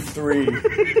in 3.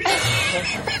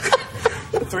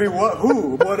 3 what?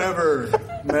 Who? Whatever.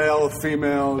 Male,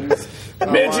 female.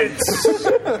 Midgets.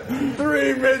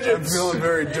 3 midgets. I'm feeling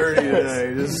very dirty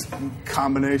today. This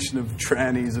combination of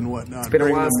trannies and whatnot. It's been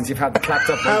a while since you've had the clapped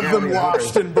up. Have them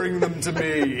washed and bring them to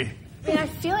me. I mean, I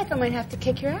feel like I might have to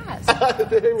kick your ass.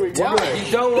 There we go.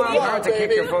 You don't want her to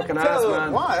kick your fucking ass,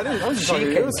 man. Why? I didn't. She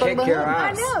can kick your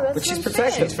ass. I know, that's but she's what I'm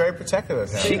protected. saying. She's very protective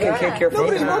of him. She can kick your fucking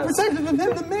Nobody's more ass. protective of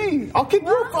him than me. I'll kick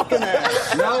your fucking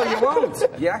ass. No, you won't.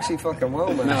 You actually fucking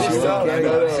won't, man. No, She's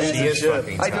no. She is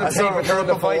fucking I do a tough. take with her in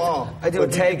the fight. I do a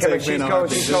take, and if she's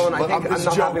going, I think I'm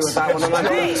not happy with that one. I'm not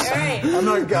All right. I'm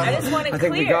not got I just want it I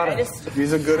think we clear. got it.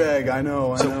 He's a good egg. I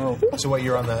know. So what?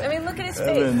 You're on the. I mean, look at his face.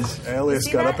 Evans, Alias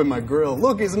See got that? up in my grill.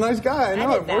 Look, he's a nice guy. I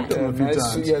know. I've worked with him a few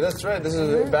times. Yeah, that's right. This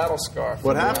is a battle scar.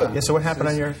 What happened? Yeah. So what happened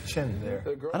on your chin there?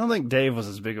 I don't think Dave was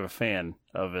as big of a fan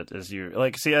of it as you.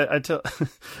 Like, see, I tell.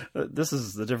 This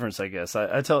is the difference, I guess.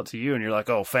 I tell it to you, and you're like,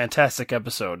 "Oh, fantastic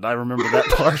episode!" And I remember that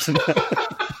part.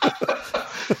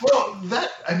 Well,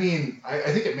 I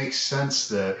think it makes sense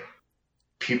that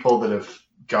people that have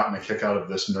gotten a kick out of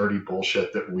this nerdy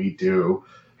bullshit that we do,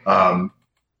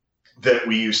 that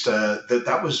we used to,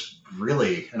 that was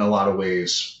really, in a lot of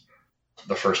ways,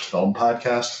 the first film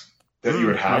podcast that you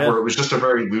would have, where it was just a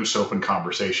very loose, open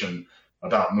conversation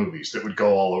about movies that would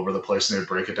go all over the place, and they would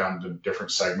break it down into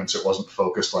different segments. It wasn't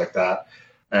focused like that.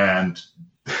 And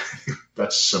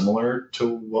that's similar to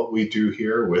what we do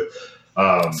here with...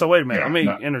 so wait a minute, let me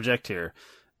interject here.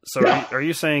 So are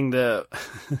you saying that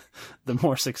the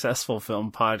more successful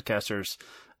film podcasters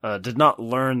did not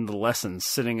learn the lessons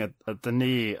sitting at the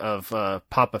knee of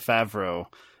Papa Favreau,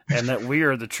 and that we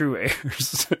are the true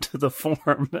heirs to the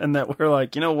form, and that we're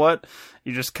like, you know what?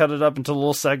 You just cut it up into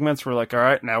little segments. We're like, all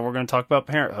right, now we're going to talk about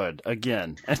Parenthood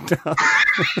again. And, we'll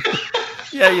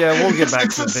get back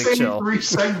to the Big Chill. 3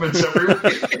 segments every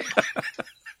week.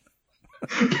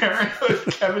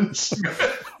 Parenthood, Kevin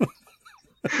Smith,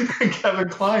 and Kevin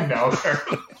Kline now,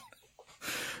 apparently.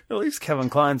 At least Kevin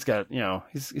Kline's got,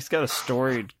 he's got a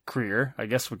storied career. I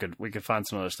guess we could find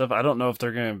some other stuff. I don't know if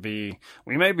they're going to be.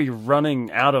 We may be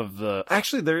running out of the.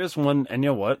 Actually, there is one, and you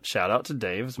know what? Shout out to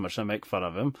Dave, as much as I make fun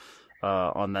of him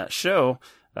on that show,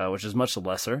 which is much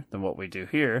lesser than what we do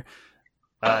here.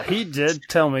 He did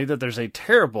tell me that there's a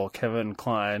terrible Kevin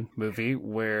Kline movie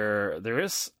where there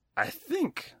is, I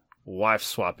think, wife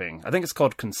swapping. I think it's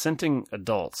called Consenting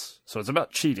Adults. So it's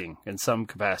about cheating in some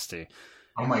capacity.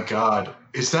 Oh my God!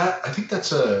 Is that? I think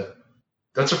that's a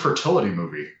fertility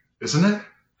movie, isn't it?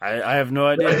 I have no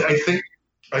idea.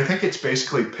 I think it's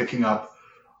basically picking up.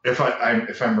 If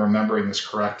I'm remembering this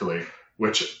correctly,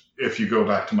 which if you go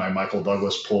back to my Michael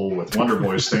Douglas poll with Wonder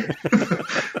Boys thing,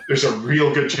 there's a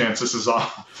real good chance this is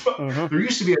off. There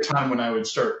used to be a time when I would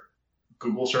start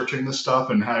Google searching this stuff,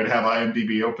 and I'd have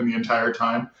IMDb open the entire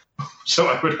time, so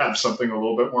I would have something a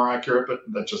little bit more accurate. But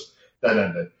that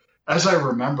ended. As I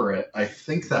remember it, I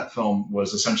think that film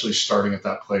was essentially starting at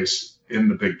that place in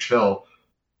the Big Chill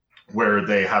where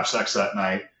they have sex that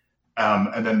night,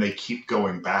 and then they keep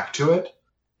going back to it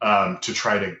to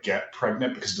try to get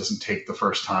pregnant because it doesn't take the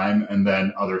first time, and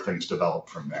then other things develop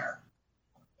from there.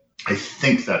 I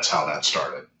think that's how that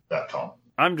started, that film.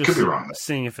 I'm just Could be wrong,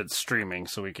 seeing if it's streaming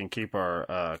so we can keep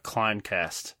our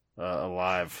Klinecast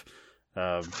alive.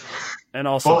 And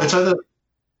also... Well, it's either...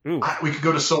 we could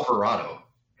go to Silverado.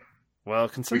 Well,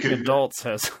 Consenting Adults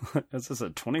has this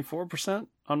at 24%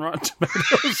 on Rotten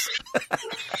Tomatoes?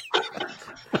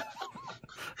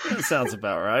 That sounds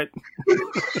about right.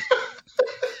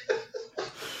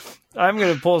 I'm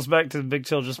going to pull us back to the Big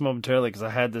Chill just momentarily because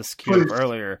I had this queued up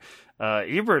earlier.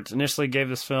 Ebert initially gave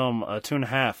this film a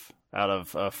 2.5 out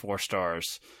of 4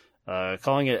 stars.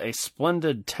 calling it a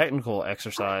splendid technical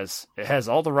exercise. It has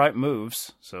all the right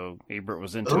moves, so Ebert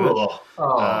was into it.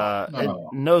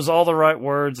 It knows all the right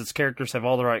words. Its characters have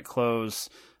all the right clothes,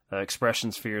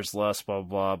 expressions, fears, lust, blah, blah,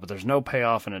 blah, but there's no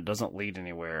payoff and it doesn't lead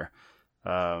anywhere.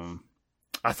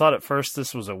 I thought at first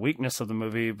this was a weakness of the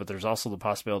movie, but there's also the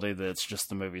possibility that it's just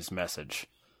the movie's message.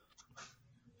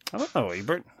 I don't know,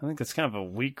 Ebert. I think it's kind of a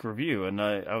weak review, and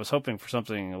I was hoping for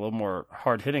something a little more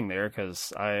hard-hitting there,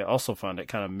 because I also found it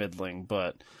kind of middling,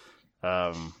 but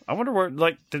I wonder where,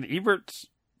 like, did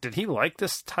he like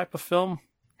this type of film?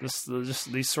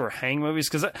 Just these sort of hang movies?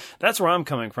 Because that's where I'm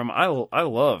coming from. I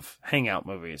love hangout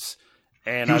movies.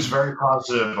 And he was very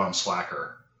positive on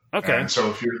Slacker. Okay. And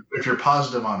so if you're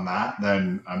positive on that,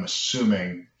 then I'm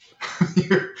assuming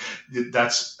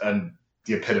that's the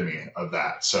epitome of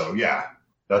that. So, yeah.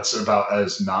 That's about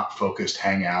as not focused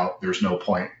hangout. There's no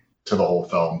point to the whole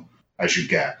film as you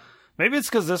get. Maybe it's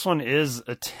because this one is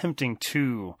attempting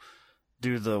to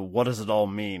do the what does it all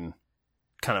mean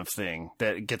kind of thing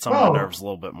that gets on my nerves a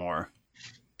little bit more.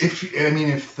 If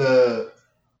the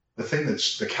thing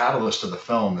that's the catalyst of the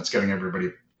film that's getting everybody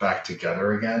back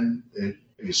together again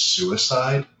is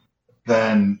suicide,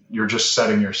 then you're just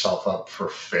setting yourself up for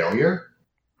failure.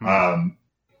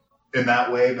 In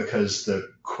that way, because the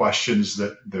questions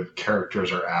that the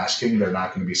characters are asking, they're not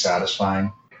going to be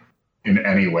satisfying in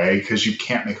any way, because you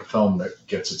can't make a film that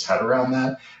gets its head around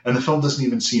that. And the film doesn't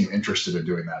even seem interested in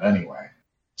doing that anyway.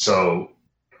 So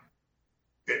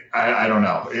I don't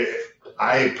know.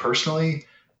 I personally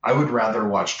would rather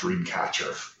watch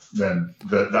Dreamcatcher than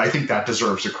I think that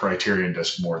deserves a Criterion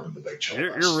disc more than The Big Chill.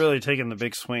 You're really taking the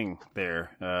big swing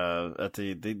there at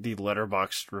the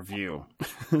Letterboxd review.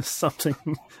 Something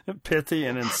pithy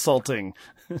and insulting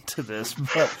to this,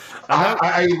 but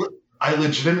I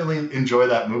legitimately enjoy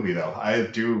that movie, though. I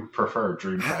do prefer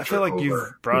Dreamcatcher. I feel like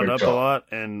you've brought it up a lot,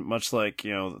 and much like,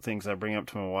 the things I bring up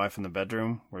to my wife in the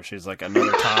bedroom, where she's like,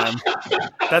 another time.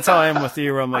 That's how I am with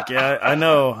you, where I'm like, yeah, I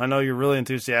know you're really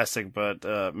enthusiastic,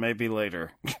 but maybe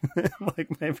later. Like,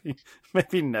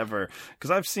 maybe never.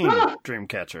 Because I've seen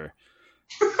Dreamcatcher.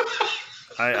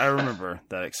 I remember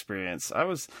that experience.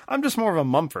 I'm just more of a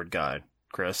Mumford guy,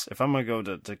 Chris. If I'm going to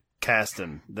go to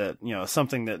Caston, that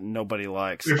something that nobody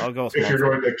likes, I'll go with if Mumford.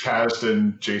 You're going to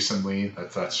Caston, Jason Lee,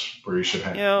 that's where you should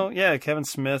hang. Yeah, Kevin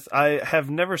Smith. I have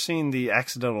never seen The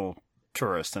Accidental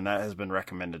Tourist, and that has been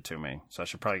recommended to me, so I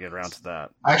should probably get around to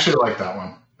that. I actually like that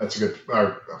one. That's a good.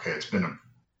 Okay, it's been a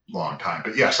long time,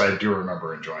 but yes, I do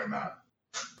remember enjoying that.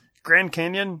 Grand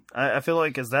Canyon. I feel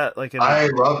like is that like I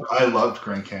loved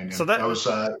Grand Canyon. So that was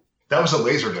a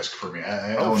Laserdisc for me.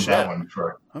 I owned that one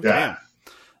for yeah.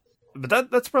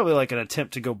 But that's probably like an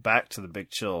attempt to go back to The Big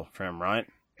Chill for him, right?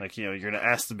 Like, you're going to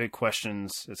ask the big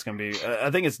questions. It's going to be,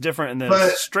 I think it's different than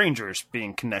strangers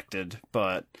being connected,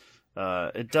 but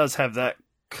it does have that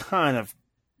kind of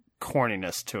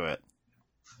corniness to it.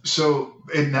 So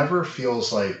it never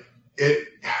feels like it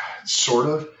sort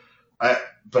of,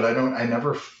 but I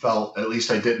never felt, at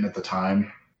least I didn't at the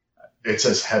time, it's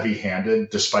as heavy handed,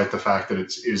 despite the fact that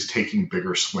it is taking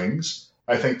bigger swings.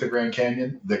 I think the Grand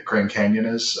Canyon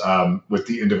is, with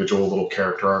the individual little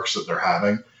character arcs that they're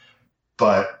having,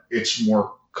 but it's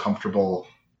more comfortable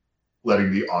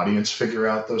letting the audience figure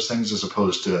out those things as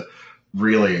opposed to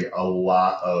really a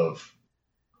lot of,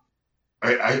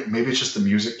 maybe it's just the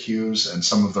music cues and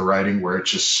some of the writing where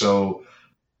it's just so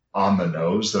on the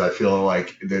nose that I feel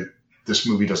like that this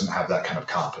movie doesn't have that kind of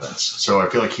competence. So I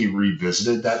feel like he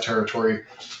revisited that territory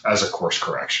as a course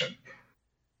correction.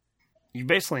 You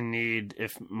basically need,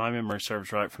 if my memory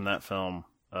serves right from that film,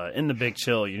 in The Big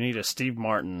Chill, you need a Steve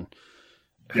Martin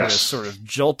who is sort of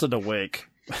jolted awake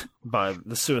by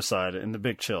the suicide in The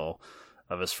Big Chill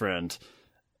of his friend,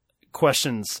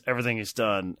 questions everything he's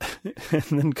done, and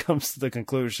then comes to the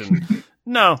conclusion,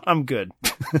 no, I'm good,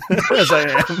 as I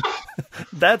am.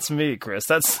 That's me, Chris.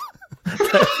 That's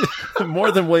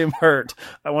more than William Hurt.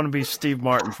 I want to be Steve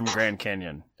Martin from Grand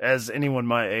Canyon, as anyone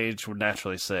my age would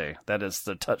naturally say. That is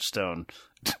the touchstone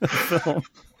film.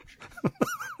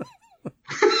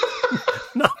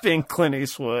 Not being Clint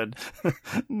Eastwood,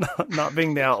 not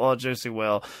being the outlaw Josie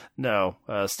Well. No,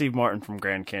 Steve Martin from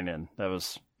Grand Canyon. That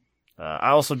was. I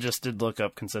also just did look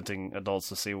up Consenting Adults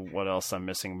to see what else I'm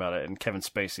missing about it, and Kevin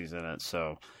Spacey's in it.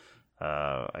 So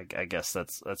I guess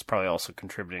that's probably also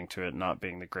contributing to it not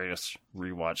being the greatest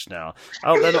rewatch now.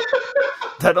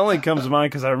 That only comes to mind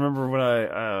because I remember when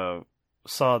I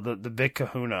saw the Big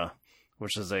Kahuna,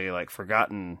 which is a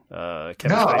forgotten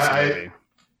Kevin Spacey movie.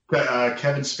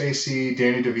 Kevin Spacey,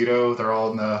 Danny DeVito, they're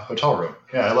all in the hotel room.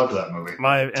 Yeah, I loved that movie.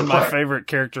 My favorite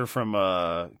character from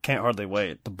Can't Hardly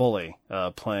Wait, the bully,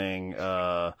 playing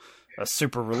a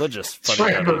super religious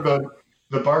fuddy-duddy.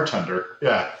 The bartender,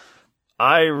 yeah.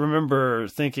 I remember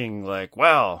thinking like,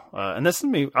 wow, and this is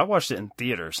me. I watched it in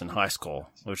theaters in high school,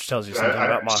 which tells you something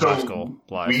about my high school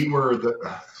life. We were the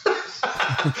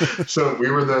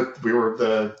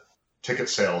ticket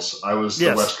sales. I was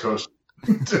the West Coast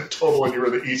total, and you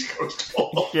were the East Coast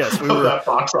total. Yes, we were that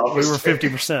box office. We were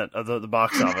 50% of the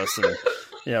box office,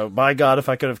 and by God, if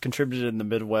I could have contributed in the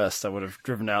Midwest, I would have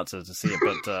driven out to see it.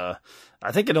 But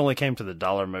I think it only came to the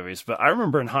dollar movies. But I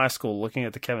remember in high school looking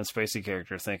at the Kevin Spacey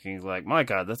character, thinking like, my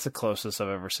God, that's the closest I've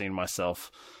ever seen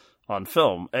myself on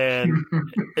film. And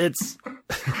it's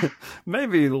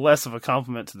maybe less of a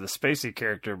compliment to the Spacey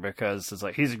character, because it's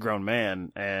like he's a grown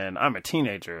man and I'm a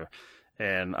teenager,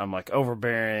 and I'm like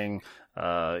overbearing.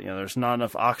 There's not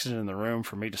enough oxygen in the room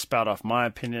for me to spout off my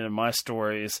opinion and my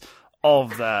stories, all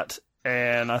of that.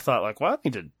 And I thought, like, well, I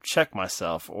need to check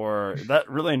myself, or that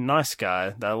really nice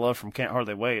guy that I love from Can't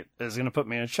Hardly Wait is going to put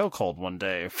me in a chokehold one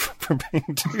day for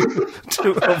being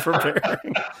too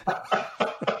overbearing.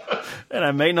 And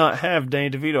I may not have Danny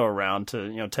DeVito around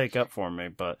to, take up for me,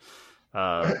 but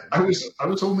I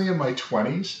was only in my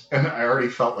 20s, and I already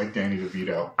felt like Danny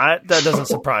DeVito. That doesn't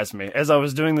surprise me. As I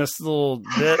was doing this little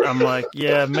bit, I'm like,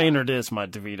 yeah, Maynard is my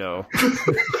DeVito.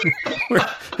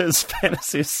 His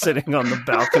fantasy is sitting on the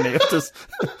balcony of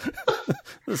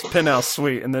this penthouse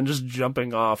suite, and then just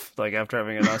jumping off like after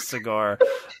having a nice cigar,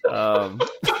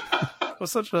 with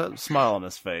such a smile on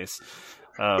his face.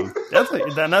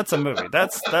 That's a movie.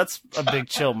 That's a big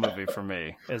chill movie for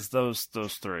me. Is those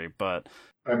three, but.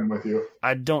 I'm with you.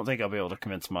 I don't think I'll be able to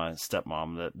convince my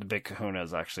stepmom that The Big Kahuna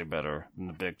is actually better than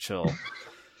The Big Chill.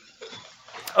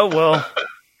 Oh, well.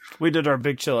 We did our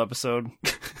Big Chill episode.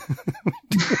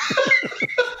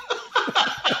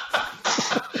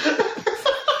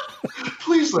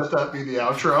 Please let that be the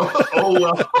outro. Oh,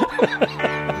 well.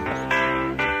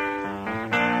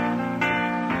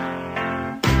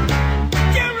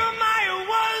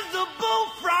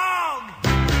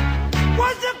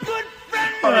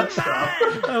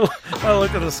 I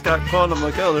look at the Scott Cawthon, I'm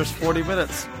like, oh, there's 40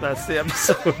 minutes. That's the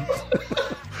episode. Well,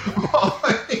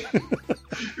 I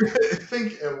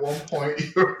think at one point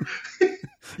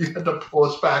you had to pull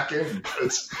us back in,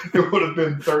 because it would have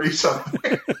been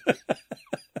 30-something.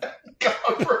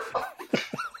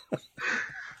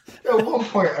 At one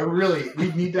point,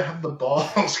 we need to have the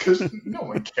balls, because no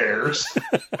one cares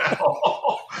at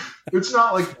all. It's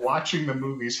not like watching the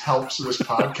movies helps this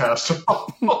podcast at all.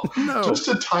 No. Just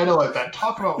to title it that,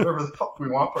 talk about whatever the fuck we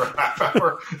want for a half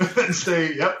hour, and then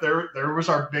say, yep, there was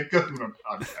our Big Kahuna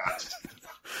podcast.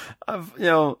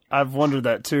 I've wondered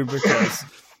that too, because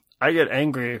I get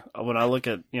angry when I look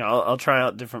at, I'll try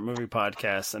out different movie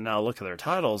podcasts, and now I'll look at their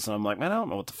titles, and I'm like, man, I don't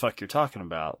know what the fuck you're talking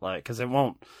about. Like, because they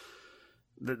won't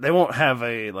have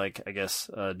a, like, I guess,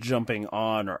 jumping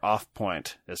on or off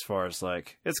point as far as,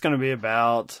 like, it's going to be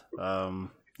about,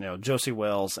 Josie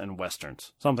Wells and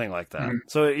Westerns, something like that. Mm-hmm.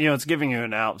 So, it's giving you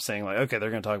an out saying, like, okay,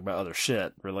 they're going to talk about other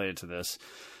shit related to this.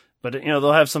 But,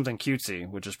 they'll have something cutesy,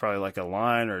 which is probably like a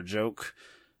line or a joke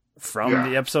from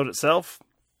the episode itself.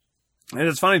 And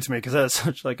it's funny to me because that's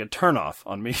such like a turnoff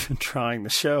on me trying the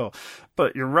show.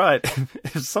 But you're right.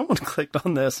 If someone clicked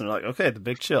on this and they're like, okay, The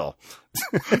Big Chill,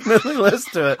 and then they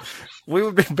listen to it, we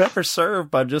would be better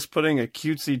served by just putting a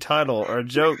cutesy title or a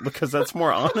joke, because that's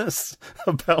more honest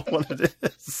about what it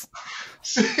is.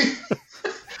 See,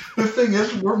 the thing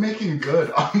is, we're making good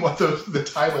on what the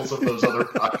titles of those other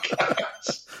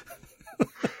podcasts.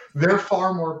 They're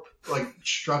far more like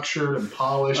structured and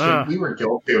polished, and we were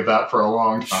guilty of that for a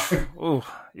long time. Ooh,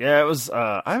 yeah, it was.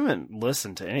 I haven't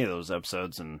listened to any of those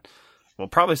episodes, and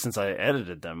probably since I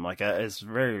edited them. Like, it's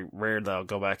very rare that I'll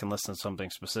go back and listen to something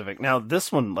specific. Now, this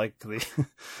one, like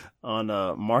on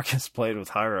Marcus Played with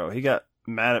Hyro, he got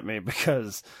mad at me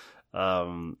because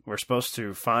we're supposed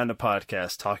to find a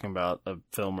podcast talking about a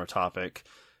film or topic,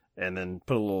 and then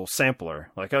put a little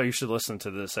sampler, like, oh, you should listen to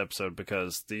this episode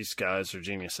because these guys are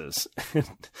geniuses.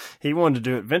 He wanted to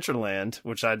do it Adventureland,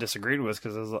 which I disagreed with,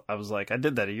 because I was like, I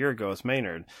did that a year ago with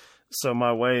Maynard. So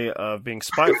my way of being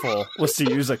spiteful was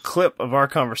to use a clip of our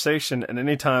conversation, and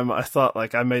anytime I thought,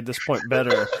 like, I made this point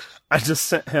better, I just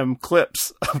sent him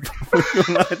clips of you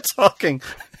and I talking.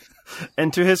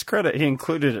 And to his credit, he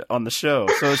included it on the show.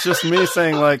 So it's just me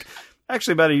saying, like,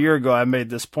 actually, about a year ago, I made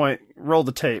this point. Roll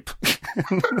the tape.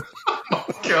 Oh,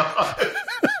 God.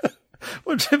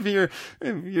 Which, if you're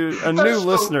a new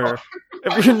listener,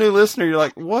 if you're a new listener, you're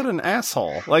like, what an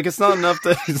asshole. Like, it's not enough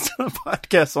that he's done a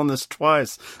podcast on this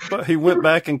twice, but he went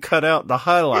back and cut out the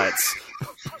highlights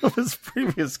of his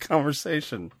previous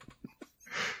conversation.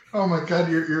 Oh my God,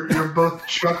 you're both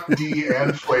Chuck D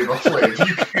and Flava Flav.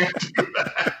 You can't do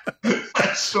that.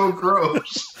 so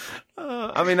gross.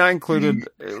 I mean, I included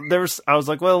I was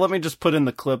like, well, let me just put in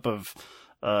the clip of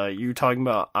you talking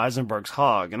about Eisenberg's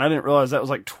hog, and I didn't realize that was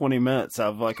like 20 minutes out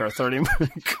of like our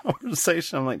 30-minute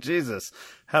conversation. I'm like, Jesus,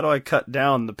 how do I cut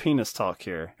down the penis talk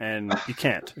here? And you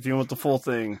can't. If you want the full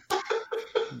thing,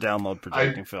 download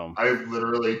Projecting Film. I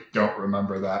literally don't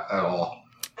remember that at all.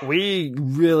 We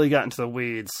really got into the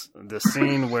weeds. The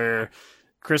scene where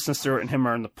Kristen Stewart and him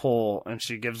are in the pool, and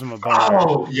she gives him a boner.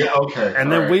 Oh, yeah, okay.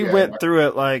 And then we went through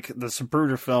it like the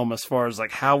Zapruder film as far as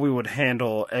like how we would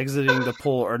handle exiting the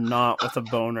pool or not with a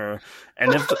boner.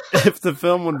 And if the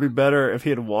film would be better if he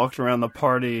had walked around the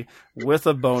party with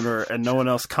a boner and no one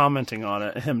else commenting on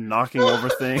it, him knocking over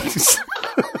things.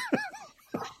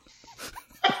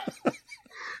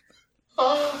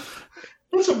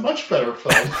 It was a much better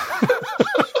film.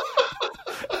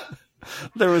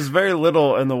 There was very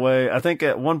little in the way. I think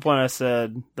at one point I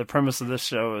said the premise of this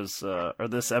show is, or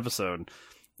this episode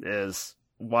is,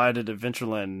 why did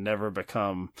Adventureland never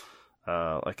become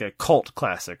like a cult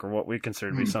classic or what we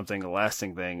consider to be something, a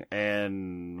lasting thing?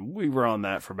 And we were on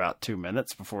that for about 2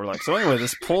 minutes before like, so anyway,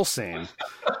 this pool scene.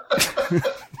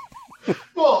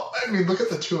 Well, I mean, look at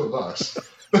the two of us.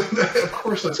 Of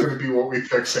course that's going to be what we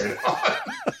fixate on.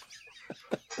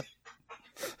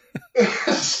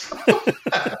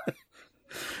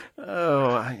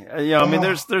 I mean,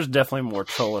 there's definitely more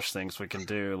trollish things we can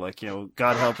do. Like,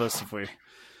 God help us if we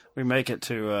make it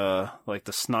to like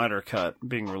the Snyder Cut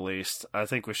being released. I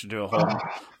think we should do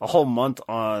a whole month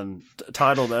on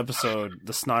titled episode,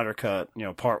 the Snyder Cut.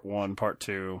 Part 1, Part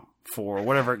 2, 4,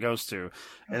 whatever it goes to,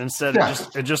 and instead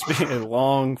it just be a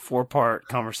long 4-part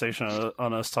conversation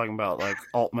on us talking about like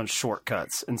Altman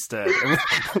shortcuts instead. And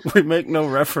we make no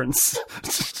reference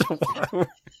to why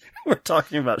we're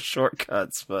talking about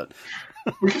shortcuts, but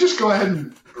we can just go ahead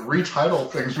and retitle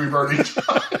things we've already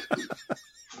done.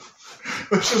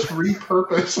 Let's just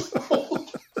repurpose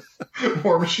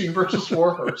War Machine versus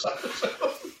Warhorse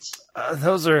episodes.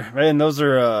 Those are.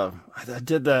 I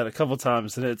did that a couple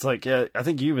times, and it's like, yeah, I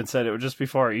think you even said it would just be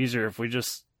far easier if we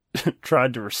just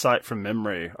tried to recite from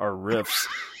memory our riffs.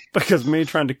 Because me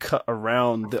trying to cut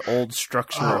around the old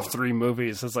structure of 3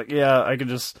 movies, it's like, yeah, I could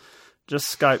just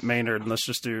Skype Maynard and let's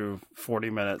just do 40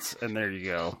 minutes, and there you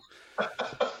go.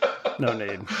 No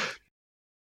need.